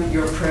said to him,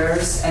 "Your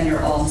prayers and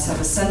your alms have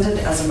ascended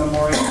as a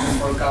memorial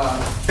before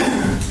God.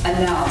 And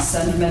now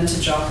send men to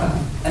Joppa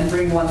and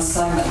bring one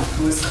Simon,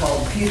 who is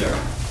called Peter.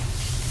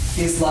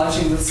 He is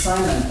lodging with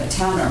Simon, a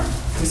tanner,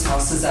 whose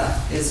house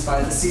is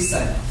by the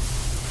seaside."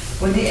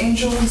 When the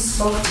angel who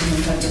spoke to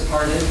him had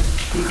departed,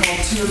 he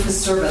called 2 of his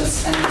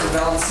servants and a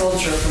devout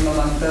soldier from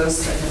among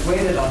those that had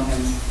waited on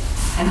him.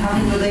 And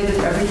having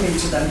related everything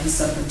to them, he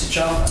sent them to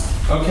Joppa.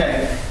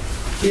 Okay.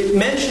 It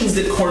mentions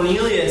that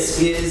Cornelius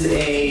is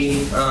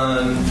in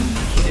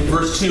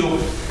verse 2,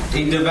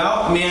 a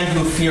devout man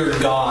who feared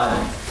God.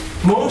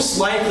 Most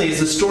likely, as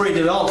the story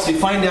develops, we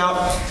find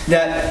out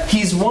that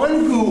he's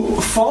one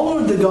who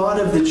followed the God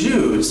of the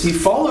Jews. He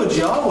followed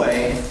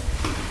Yahweh,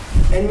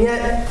 and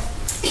yet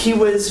he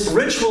was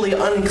ritually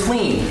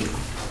unclean.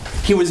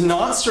 He was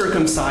not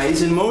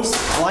circumcised, and most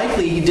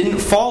likely he didn't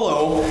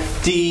follow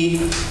the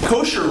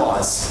kosher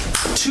laws.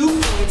 2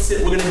 points that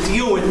we're going to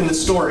deal with in the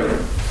story.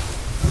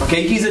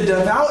 Okay, he's a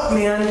devout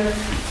man,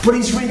 but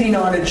he's really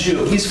not a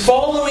Jew. He's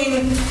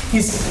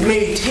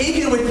maybe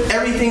taken with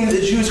everything that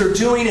the Jews are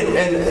doing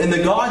and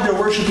the God they're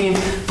worshiping,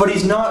 but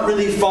he's not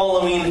really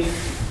following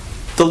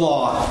the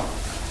law.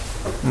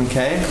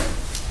 Okay?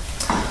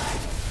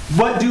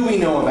 What do we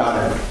know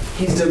about him?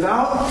 He's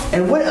devout,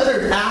 and what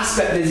other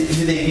aspect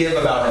do they give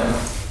about him?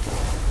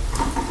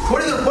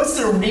 What's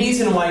the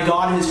reason why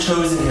God has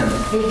chosen him?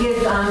 He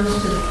gives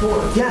alms to the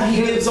poor. Yeah,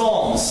 he gives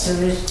alms. To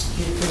the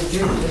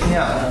Jews.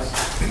 Yeah.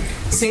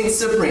 Saint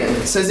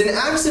Cyprian says, in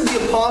Acts of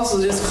the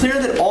Apostles, it is clear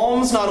that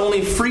alms not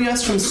only free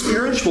us from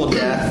spiritual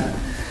death,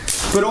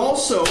 but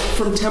also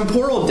from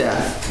temporal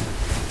death.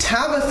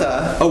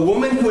 Tabitha, a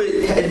woman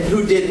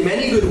who did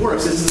many good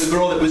works, this is the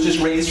girl that was just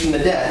raised from the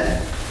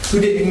dead, who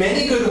did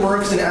many good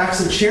works and acts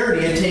of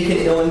charity, had taken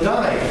ill and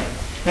died.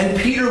 And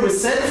Peter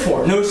was sent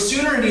for. No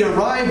sooner had he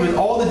arrived with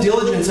all the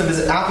diligence of his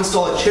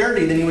apostolic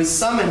charity than he was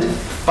summoned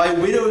by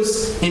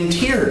widows in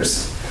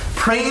tears,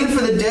 praying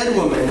for the dead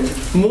woman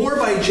more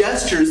by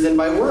gestures than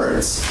by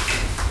words.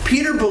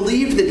 Peter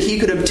believed that he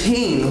could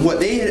obtain what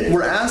they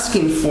were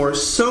asking for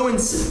so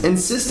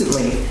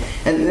insistently,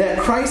 and that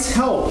Christ's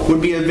help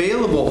would be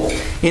available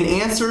in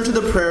answer to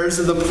the prayers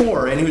of the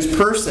poor, in whose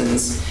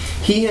persons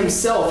he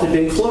himself had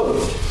been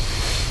clothed.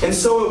 And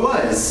so it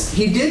was.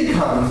 He did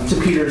come to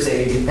Peter's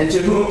aid, and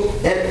to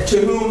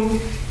whom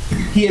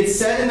he had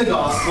said in the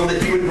gospel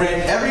that he would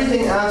grant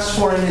everything asked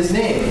for in his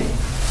name.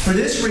 For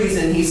this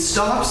reason, he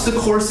stops the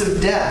course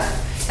of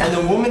death, and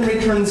the woman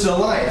returns to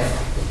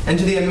life. And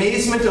to the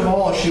amazement of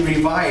all, she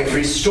revived,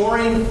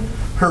 restoring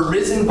her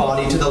risen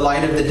body to the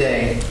light of the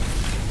day.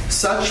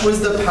 Such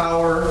was the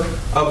power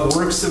of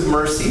works of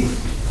mercy,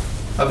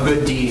 of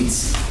good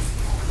deeds.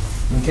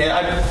 Okay,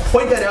 I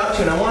point that out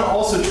to you, and I want to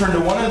also turn to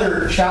one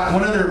other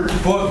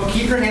book.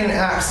 Keep your hand in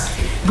Acts.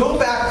 Go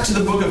back to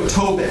the book of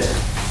Tobit.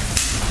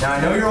 Now,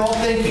 I know you're all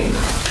thinking,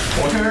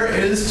 where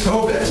is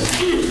Tobit?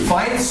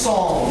 Find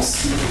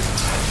Psalms.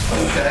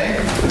 Okay?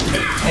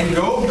 And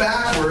go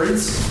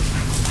backwards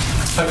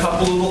a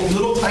couple of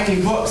little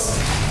tiny books.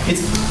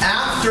 It's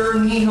after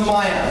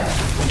Nehemiah.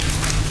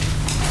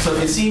 So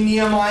if you see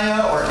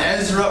Nehemiah or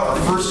Ezra or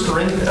First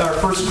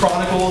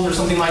Chronicles or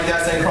something like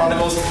that, Second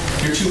Chronicles,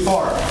 you're too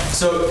far.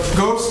 So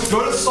go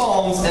to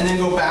Psalms and then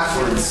go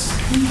backwards.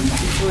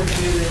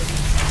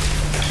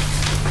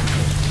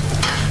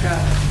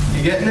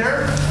 You getting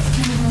there?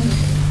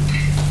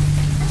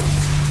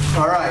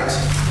 All right.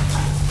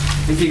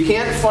 If you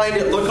can't find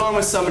it, look on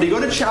with somebody. Go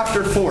to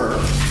chapter 4.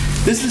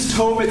 This is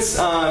Tobit's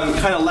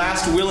kind of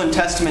last will and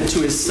testament to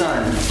his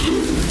son.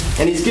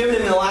 And he's given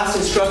him the last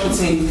instruction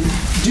saying,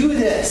 do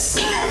this,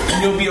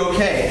 and you'll be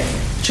okay.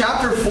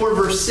 Chapter 4,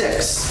 verse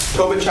 6.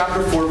 Tobit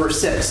chapter 4,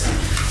 verse 6.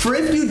 For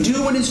if you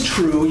do what is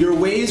true, your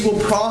ways will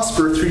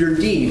prosper through your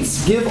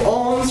deeds. Give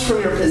alms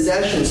from your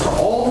possessions to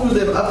all who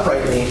live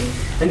uprightly,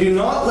 and do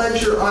not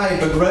let your eye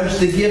begrudge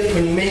the gift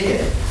when you make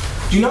it.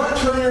 Do not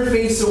turn your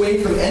face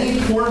away from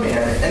any poor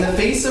man, and the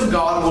face of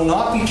God will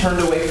not be turned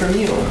away from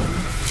you.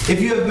 If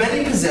you have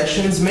many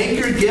possessions, make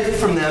your gift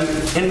from them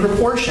in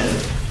proportion.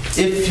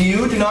 If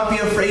few, do not be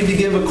afraid to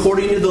give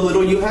according to the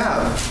little you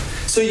have.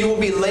 So you will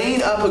be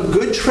laying up a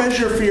good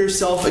treasure for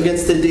yourself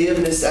against the day of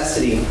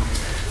necessity.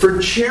 For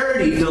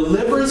charity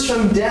delivers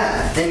from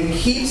death and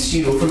keeps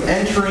you from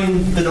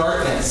entering the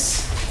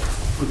darkness.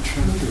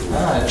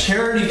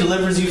 Charity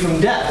delivers you from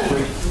death.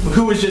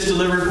 Who was just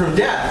delivered from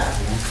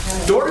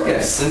death?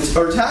 Dorcas,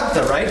 or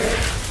Tabitha, right?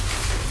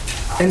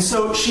 And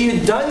so she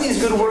had done these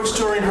good works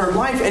during her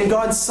life, and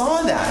God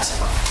saw that.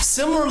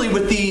 Similarly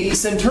with the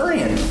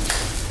centurion,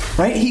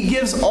 right? He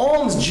gives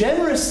alms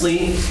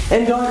generously,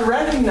 and God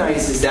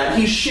recognizes that.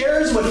 He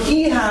shares what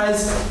he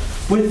has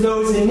with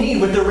those in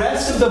need, with the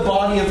rest of the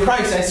body of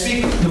Christ. I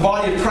speak the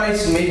body of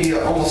Christ in maybe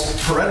almost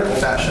heretical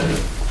fashion.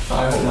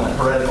 I hope not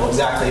heretical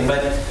exactly,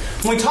 but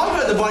when we talk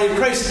about the body of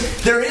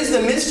Christ, there is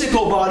the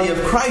mystical body of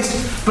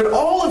Christ, but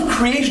all of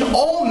creation,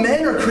 all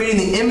men are created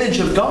in the image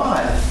of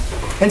God.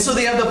 And so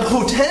they have the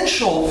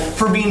potential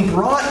for being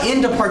brought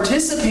in to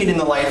participate in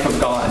the life of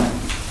God.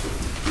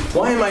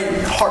 Why am I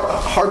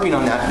harping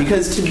on that?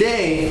 Because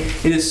today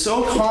it is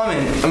so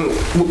common,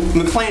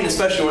 McLean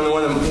especially,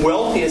 one of the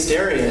wealthiest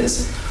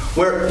areas,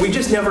 where we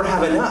just never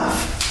have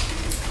enough.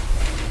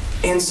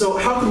 And so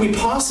how could we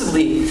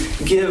possibly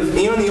give,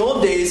 in the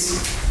old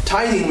days,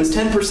 tithing was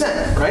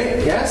 10%, right?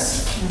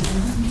 Yes?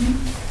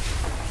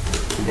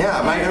 Yeah,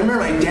 I remember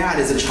my dad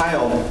as a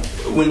child,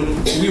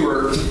 when we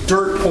were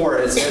dirt poor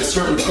at a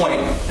certain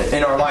point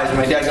in our lives, when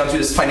my dad got through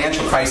this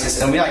financial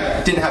crisis, and we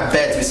didn't have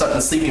beds, we slept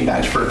in sleeping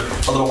bags for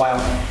a little while.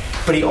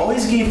 But he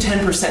always gave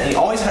 10%. He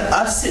always had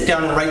us sit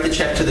down and write the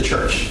check to the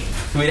church.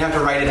 We'd have to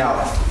write it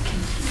out.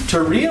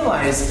 To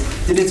realize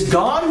that it's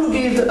God who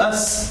gave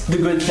us the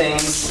good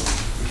things,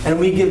 and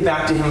we give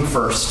back to him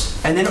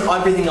first. And then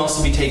everything else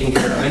will be taken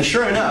care of. And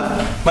sure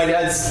enough, my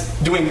dad's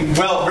doing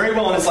very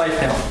well in his life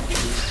now.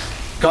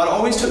 God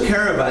always took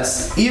care of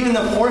us, even in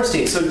the poor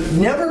state. So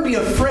never be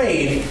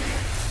afraid.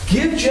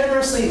 Give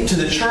generously to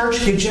the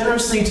church. Give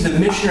generously to the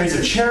missionaries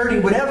of charity,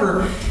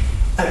 whatever.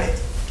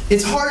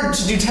 It's hard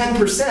to do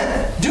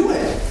 10%. Do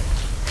it.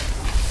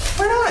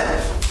 Why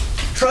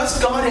not?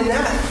 Trust God in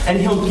that, and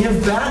he'll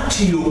give back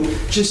to you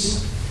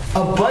just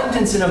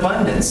abundance in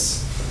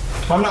abundance.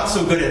 Well, I'm not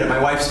so good at it. My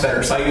wife's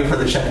better, so I give her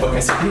the checkbook. I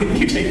said,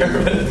 you take care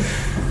of it.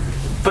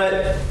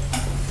 But,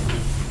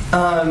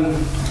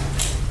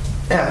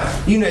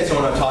 yeah, you guys know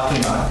what I'm talking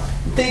about.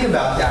 Think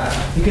about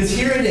that. Because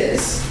here it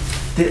is,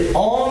 that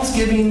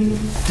almsgiving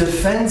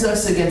defends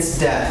us against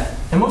death.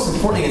 And most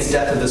importantly, against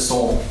death of the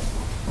soul.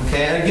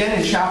 Okay, and again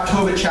in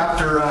Tobit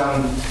chapter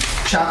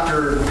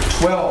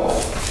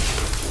 12,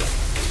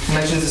 it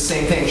mentions the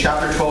same thing,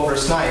 chapter 12,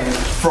 verse 9.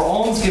 For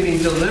almsgiving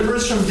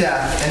delivers from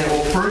death, and it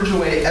will purge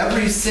away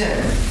every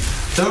sin.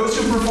 Those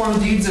who perform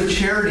deeds of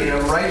charity and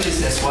of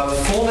righteousness will have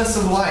fullness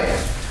of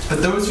life.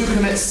 But those who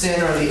commit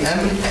sin are the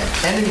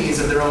enemies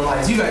of their own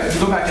lives. You guys,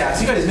 go back to Acts.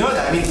 You guys know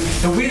that. I mean,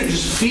 if we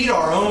just feed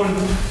our own,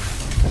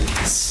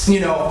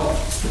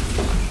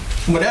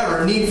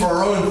 whatever, need for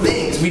our own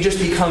things, we just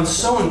become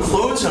so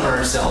enclosed on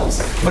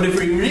ourselves. But if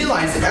we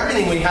realize that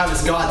everything we have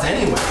is God's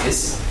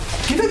anyways,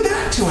 give it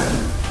back to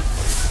Him.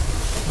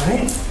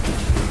 Right?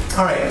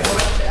 All right, go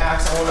back to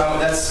Acts.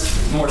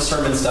 That's more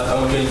sermon stuff. I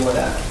won't do any more of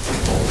that.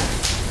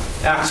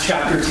 Acts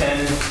chapter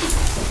 10.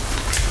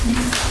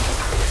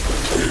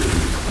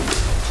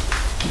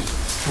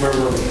 Where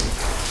were we?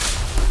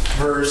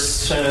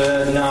 Verse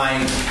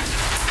 9.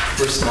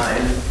 Verse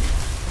 9.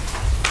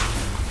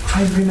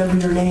 Try to remember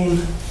your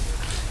name.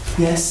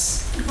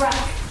 Yes? Brooke.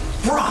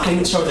 Brooke. I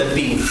didn't start with that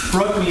B.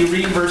 Brooke, will you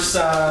read verse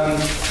 9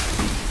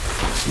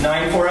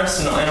 for us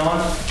and on?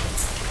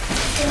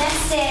 The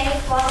next day,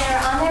 while they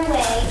were on their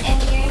way and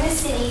nearing the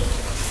city,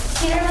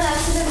 Peter went up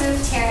to the roof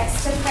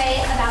terrace to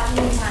pray about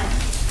noontime.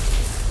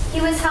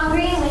 He was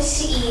hungry and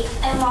wished to eat,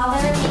 and while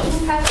they were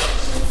making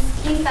preparations,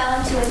 he fell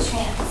into a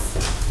trance.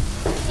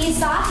 He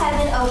saw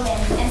heaven open,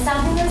 and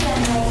something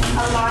resembling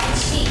a large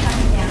sheet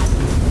coming down,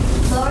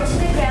 lowered to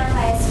the ground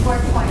by its four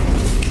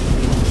corners.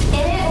 In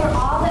it were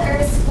all the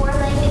earth's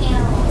four-legged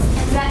animals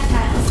and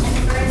reptiles and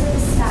the birds of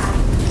the sky.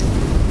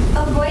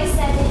 A voice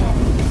said to him,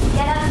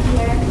 "Get up,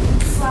 Peter,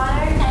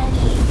 slaughter and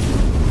eat."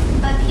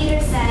 But Peter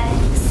said,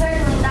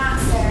 "Certainly not,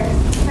 sir,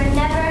 for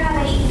never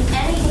have I eaten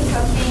anything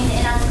profane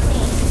and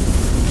unclean."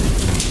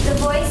 The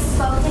voice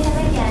spoke to him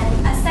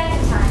again a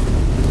second time.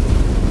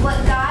 "What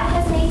God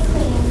has made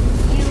clean,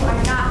 you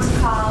are not to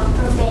call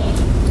profane."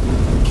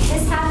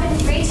 This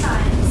happened 3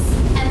 times,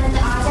 and when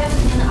the object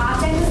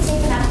was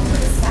taken up into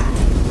the sky.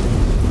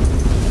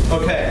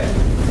 Okay.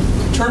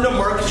 Turn to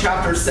Mark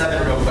chapter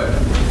 7 real quick.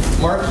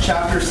 Mark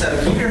chapter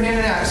 7. Keep your hand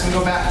in Acts and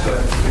go back to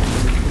it.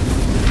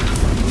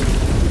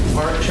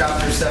 Mark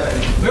chapter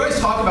 7. We always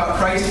talk about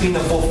Christ being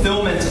the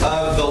fulfillment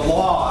of the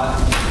law,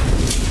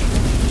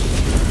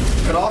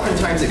 but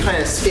oftentimes it kind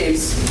of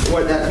escapes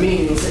what that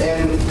means,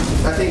 and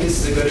I think this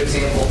is a good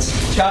example.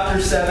 Chapter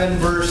 7,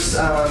 verse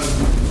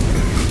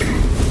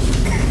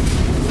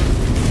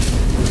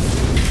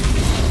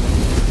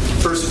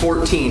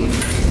 14.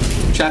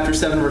 Chapter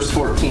 7, verse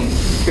 14.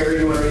 Carrie,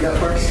 you want to read that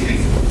for us?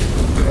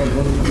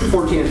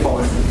 14 and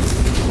following.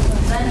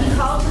 Then he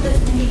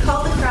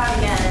called the crowd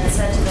again and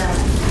said to them,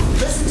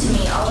 "Listen to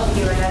me, all of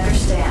you, and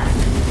understand.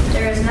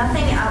 There is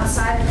nothing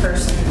outside a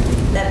person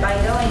that by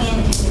going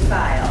in can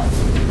defile,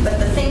 but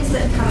the things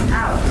that come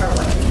out are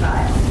what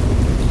defile."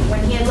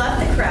 When he had left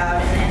the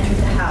crowd and entered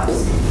the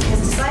house,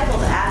 his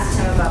disciples asked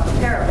him about the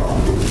parable.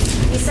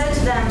 He said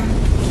to them,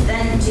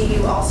 "Then do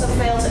you also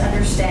fail to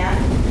understand?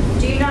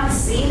 Do you not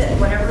see that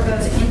whatever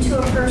goes into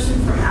a person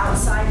from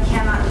outside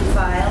cannot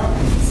defile,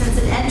 since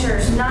it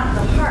enters not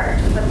the heart,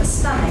 but the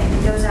stomach,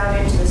 and goes out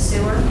into the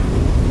sewer?"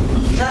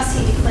 Thus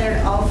he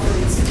declared all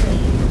foods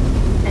clean.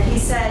 And he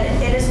said,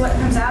 "It is what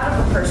comes out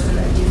of a person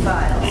that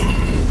defiles.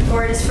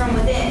 For it is from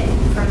within,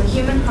 from the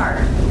human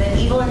heart, that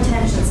evil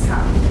intentions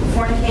come: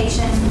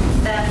 fornication,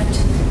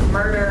 theft,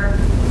 murder,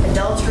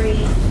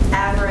 adultery,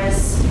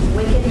 avarice,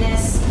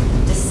 wickedness,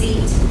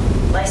 deceit,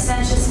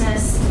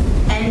 licentiousness,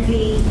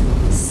 envy,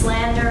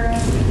 slander,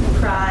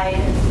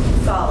 pride,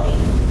 folly.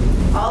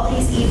 All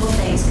these evil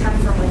things come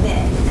from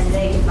within, and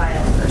they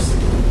defile a person."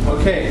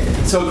 Okay,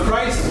 so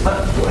Christ,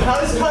 how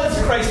does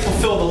Christ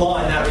fulfill the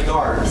law in that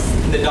regard,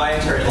 in the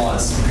dietary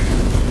laws?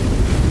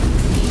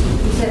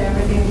 He said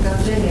everything that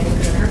comes in it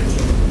could hurt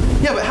you.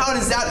 Yeah, but how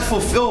does that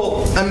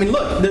fulfill? I mean,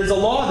 look, there's a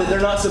law that they're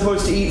not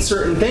supposed to eat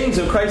certain things,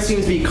 so Christ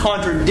seems to be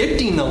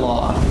contradicting the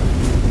law.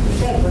 He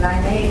said what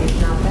I made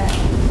is not bad.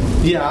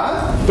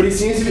 Yeah, but he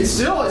seems to be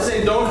still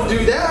saying don't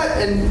do that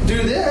and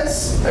do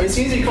this. I mean, he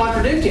seems to be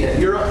contradicting it.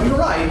 You're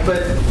right,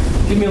 but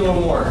give me a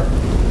little more.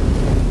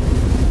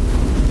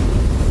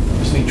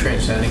 Just need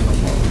transcending the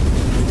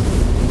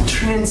law.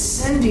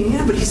 Transcending,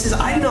 yeah, but he says,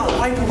 "I do not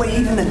wipe away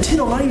even the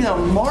tittle, not even a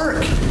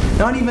mark,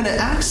 not even an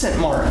accent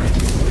mark."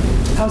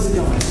 How's it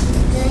going?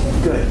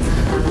 Good.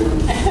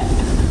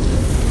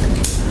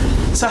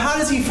 So how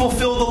does he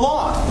fulfill the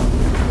law?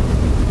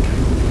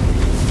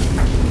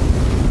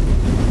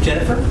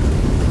 Jennifer?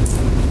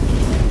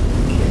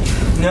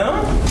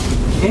 No?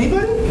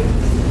 Anybody?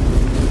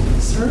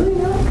 Certainly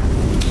no.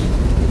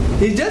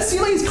 It does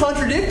seem like he's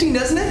contradicting,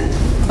 doesn't it?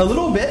 A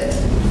little bit.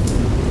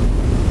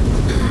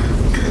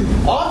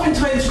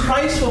 Oftentimes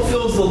Christ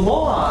fulfills the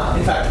law,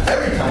 in fact,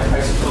 every time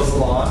Christ fulfills the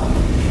law,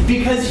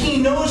 because he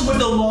knows what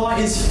the law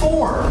is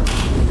for.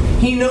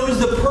 He knows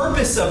the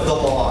purpose of the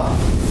law.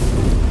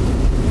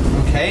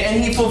 Okay?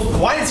 And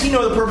why does he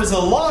know the purpose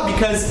of the law?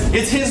 Because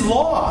it's his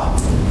law.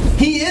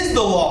 He is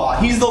the law.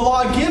 He's the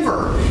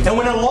lawgiver. And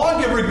when a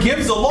lawgiver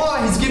gives a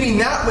law, he's giving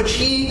that which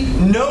he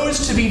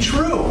knows to be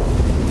true.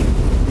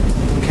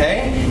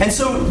 Okay? And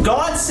so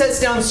God sets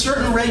down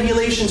certain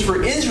regulations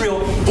for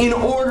Israel in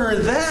order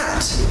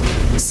that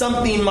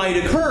something might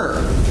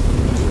occur.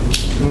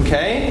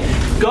 Okay?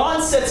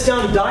 God sets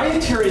down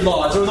dietary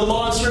laws, or the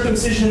law of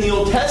circumcision in the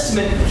Old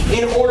Testament,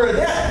 in order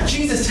that.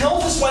 Jesus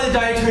tells us why the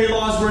dietary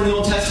laws were in the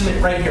Old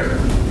Testament right here.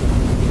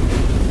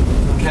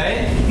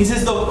 Okay? He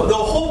says the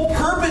whole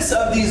purpose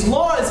of these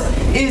laws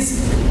is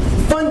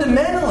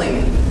fundamentally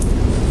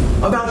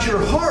about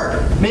your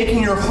heart,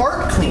 making your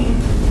heart clean.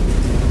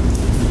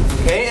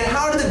 Okay? And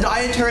how do the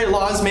dietary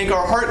laws make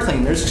our heart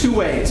clean? There's two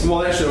ways.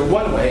 Well, actually,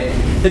 one way.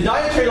 The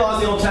dietary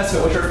laws in the Old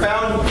Testament, which are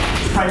found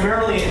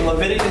primarily in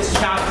Leviticus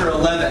chapter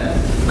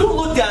 11. Go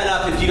look that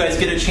up if you guys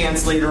get a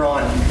chance later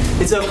on.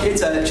 It's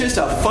just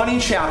a funny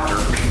chapter.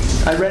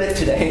 I read it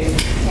today.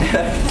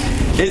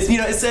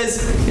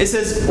 It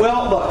says,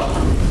 well, look,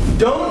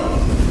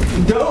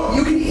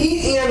 you can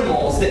eat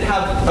animals that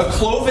have a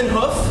cloven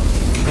hoof,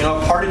 a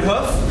parted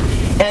hoof,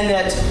 and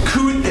that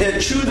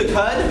chew the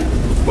cud.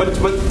 What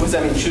does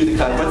that mean, chew the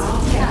cud?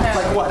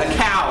 Like what? A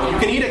cow. You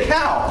can eat a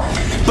cow.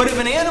 But if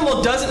an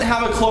animal doesn't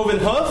have a cloven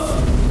hoof,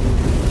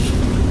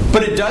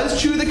 but it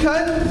does chew the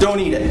cud, don't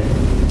eat it.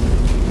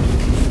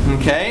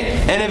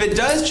 Okay? And if it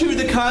does chew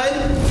the cud,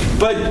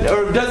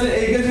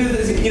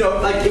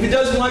 if it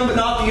does one but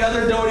not the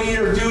other, don't eat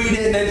it, or do eat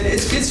it, and it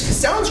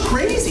sounds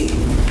crazy.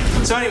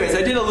 So anyways,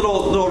 I did a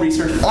little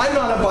research. I'm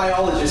not a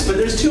biologist, but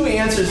there's two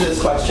answers to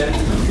this question.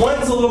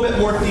 One's a little bit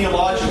more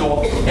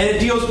theological, and it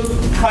deals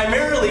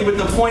primarily with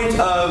the point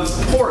of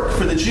pork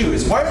for the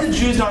Jews. Why are the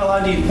Jews not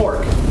allowed to eat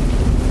pork?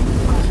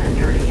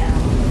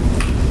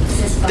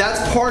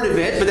 That's part of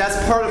it, but that's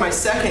part of my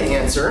second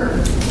answer.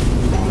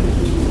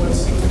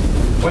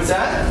 What's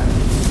that?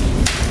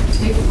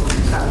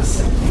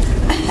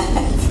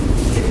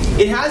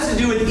 It has to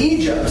do with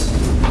Egypt.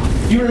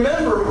 You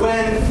remember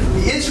when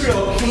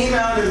Israel came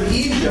out of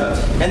Egypt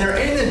and they're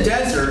in the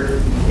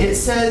desert, it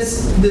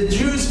says the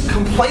Jews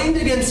complained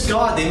against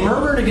God. They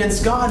murmured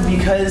against God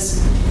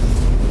because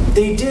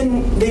they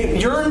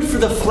yearned for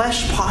the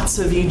flesh pots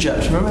of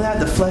Egypt. Remember that?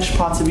 The flesh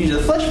pots of Egypt.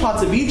 The flesh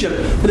pots of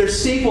Egypt, their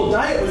staple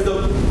diet was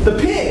the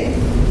pig,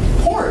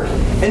 pork.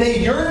 And they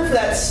yearned for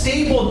that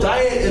staple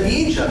diet of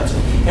Egypt.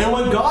 And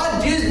what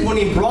God did when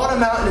He brought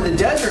them out into the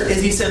desert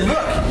is He said,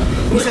 look,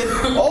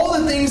 all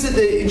the things that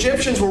the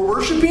Egyptians were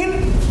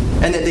worshiping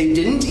and that they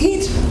didn't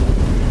eat,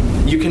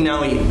 you can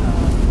now eat.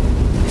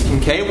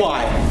 Okay,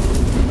 why?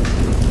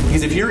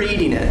 Because if you're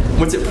eating it,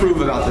 what's it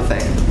prove about the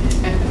thing?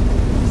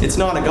 It's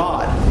not a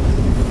god.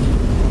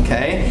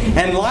 Okay?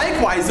 And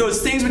likewise,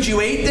 those things which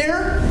you ate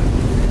there,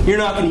 you're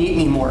not going to eat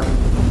anymore.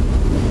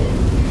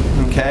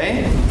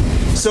 Okay?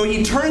 So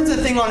He turns the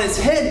thing on its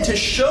head to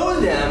show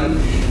them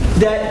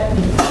that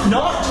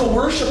not to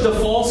worship the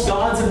false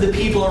gods of the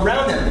people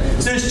around them.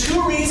 So there's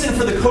two reasons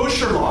for the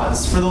kosher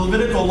laws, for the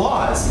Levitical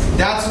laws.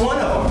 That's one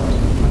of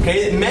them.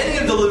 Okay? Many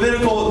of the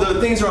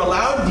things are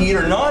allowed to eat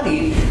or not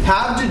eat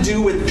have to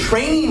do with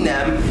training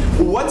them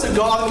what's a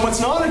god and what's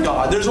not a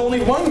god. There's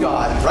only one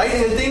God, right?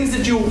 And the things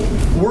that you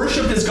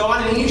worshipped as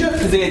God in Egypt,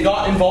 because they had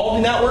got involved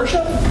in that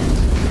worship,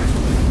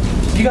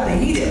 you got to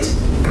eat it.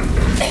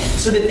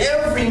 So that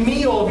every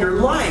meal of your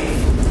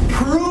life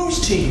proves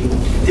to you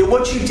that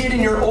what you did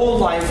in your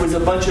old life was a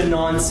bunch of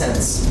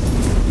nonsense.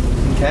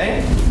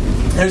 Okay?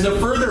 There's a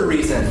further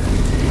reason.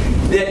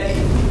 That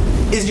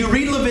as you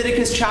read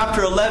Leviticus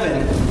chapter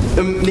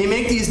 11, they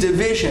make these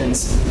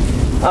divisions.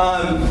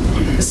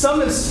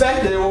 Some have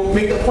speculated, will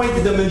make the point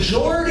that the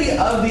majority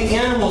of the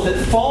animals that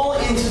fall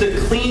into the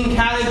clean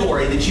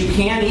category that you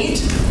can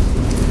eat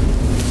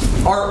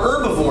are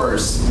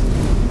herbivores.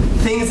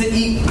 Things that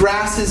eat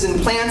grasses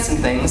and plants and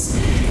things.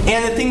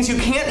 And the things you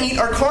can't eat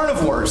are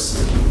carnivores.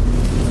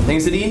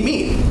 Things that eat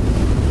meat.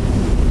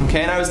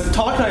 Okay, and I was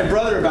talking to my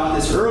brother about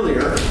this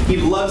earlier. He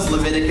loves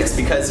Leviticus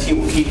because he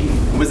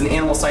was an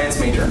animal science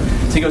major.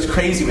 So he goes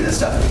crazy with this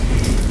stuff.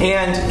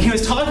 And he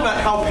was talking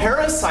about how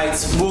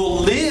parasites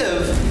will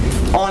live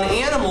on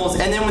animals,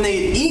 and then when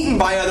they get eaten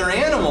by other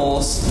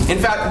animals, in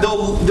fact,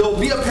 there'll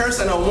be a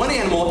parasite on one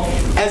animal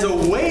as a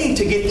way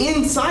to get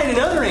inside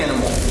another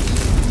animal.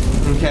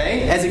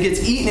 Okay, as it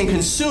gets eaten and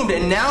consumed,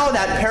 and now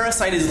that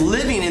parasite is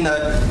living in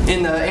the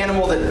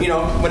animal that,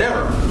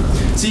 whatever.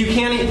 So you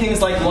can't eat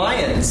things like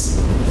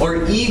lions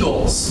or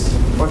eagles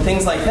or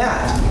things like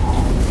that.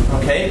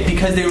 Okay,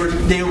 because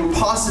they were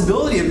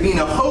possibility of being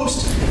a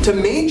host to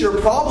major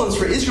problems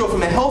for Israel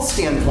from a health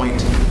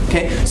standpoint.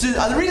 Okay, so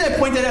the reason I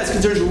point that out is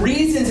because there's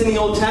reasons in the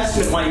Old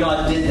Testament why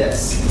God did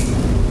this.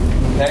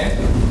 Okay.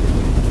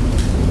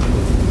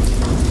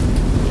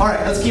 All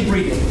right, let's keep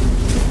reading.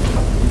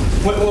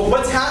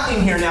 What's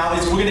happening here now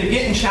is we're going to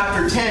get in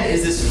chapter 10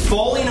 is this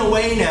falling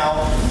away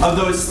now of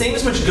those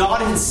things which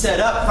God had set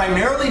up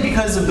primarily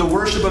because of the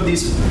worship of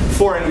these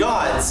foreign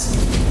gods.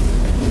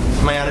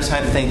 Am I out of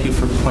time? Thank you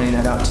for pointing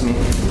that out to me.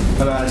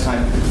 I'm out of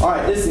time. All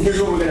right, listen, here's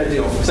what we're going to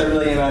do. Because I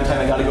really am out of time.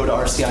 I got to go to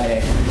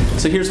RCIA.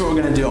 So here's what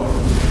we're going to do.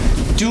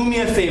 Do me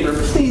a favor.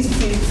 Please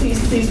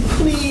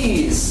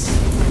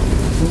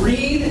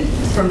read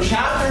from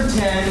chapter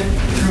 10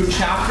 through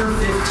chapter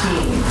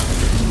 15.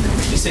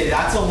 You say,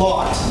 that's a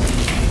lot.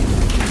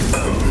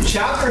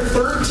 Chapter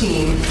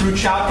 13 through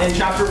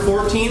chapter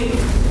 14,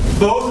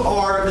 both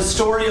are the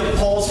story of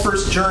Paul's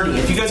first journey.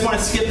 If you guys want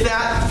to skip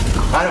that,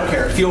 I don't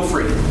care. Feel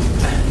free.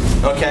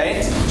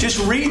 Okay? Just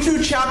read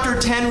through chapter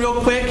 10 real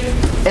quick,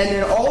 and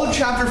then all of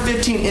chapter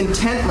 15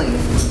 intently.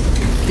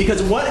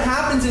 Because what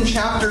happens in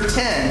chapter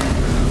 10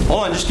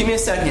 Hold on, just give me a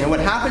second. And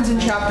what happens in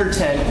chapter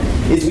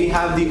 10 is we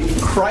have the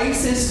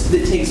crisis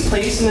that takes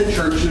place in the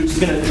church, which is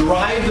going to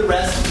drive the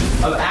rest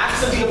of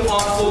Acts of the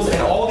Apostles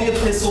and all the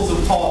epistles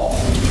of Paul.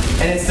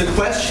 And it's the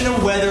question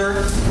of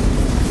whether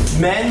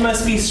men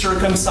must be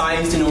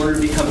circumcised in order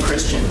to become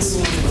Christians.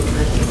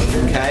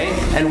 Okay?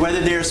 And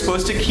whether they're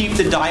supposed to keep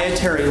the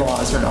dietary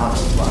laws or not.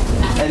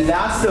 And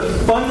that's the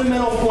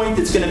fundamental point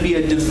that's going to be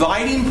a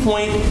dividing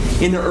point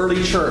in the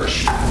early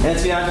church. And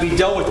it's going to have to be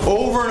dealt with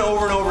over and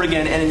over and over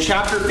again. And in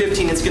chapter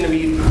 15, it's going to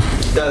be,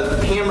 the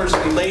hammer's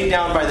going to be laid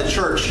down by the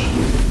church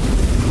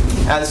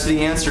as to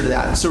the answer to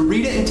that. So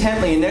read it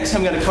intently, and next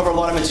time I'm going to cover a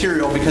lot of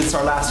material because it's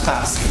our last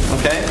class.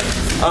 Okay?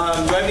 Do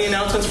I have any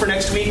announcements for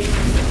next week?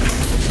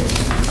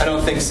 I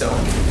don't think so.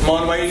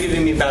 Mon, why are you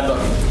giving me a bad look?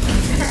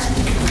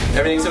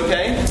 Everything's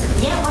okay?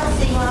 Yeah, one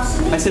thing else.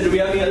 I said, do we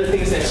have any other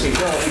things next week?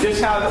 No, we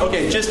just have,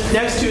 okay, just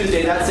next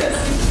Tuesday, that's it.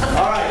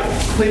 All right,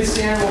 please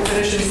stand, we'll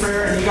finish in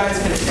prayer, and you guys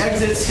can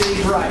exit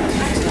stage right. In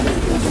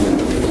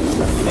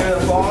the name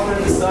of the Father,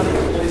 and the Son, and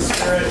the Holy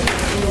Spirit.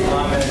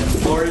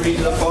 Amen. Glory be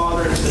to the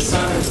Father, and to the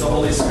Son, and to the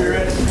Holy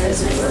Spirit.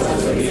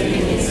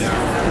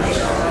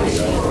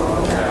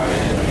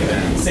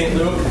 St.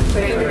 Luke. In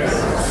the name of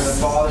the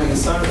Father, and the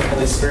Son, and the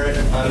Holy Spirit.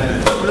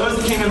 Amen. For those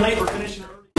that came in late, we're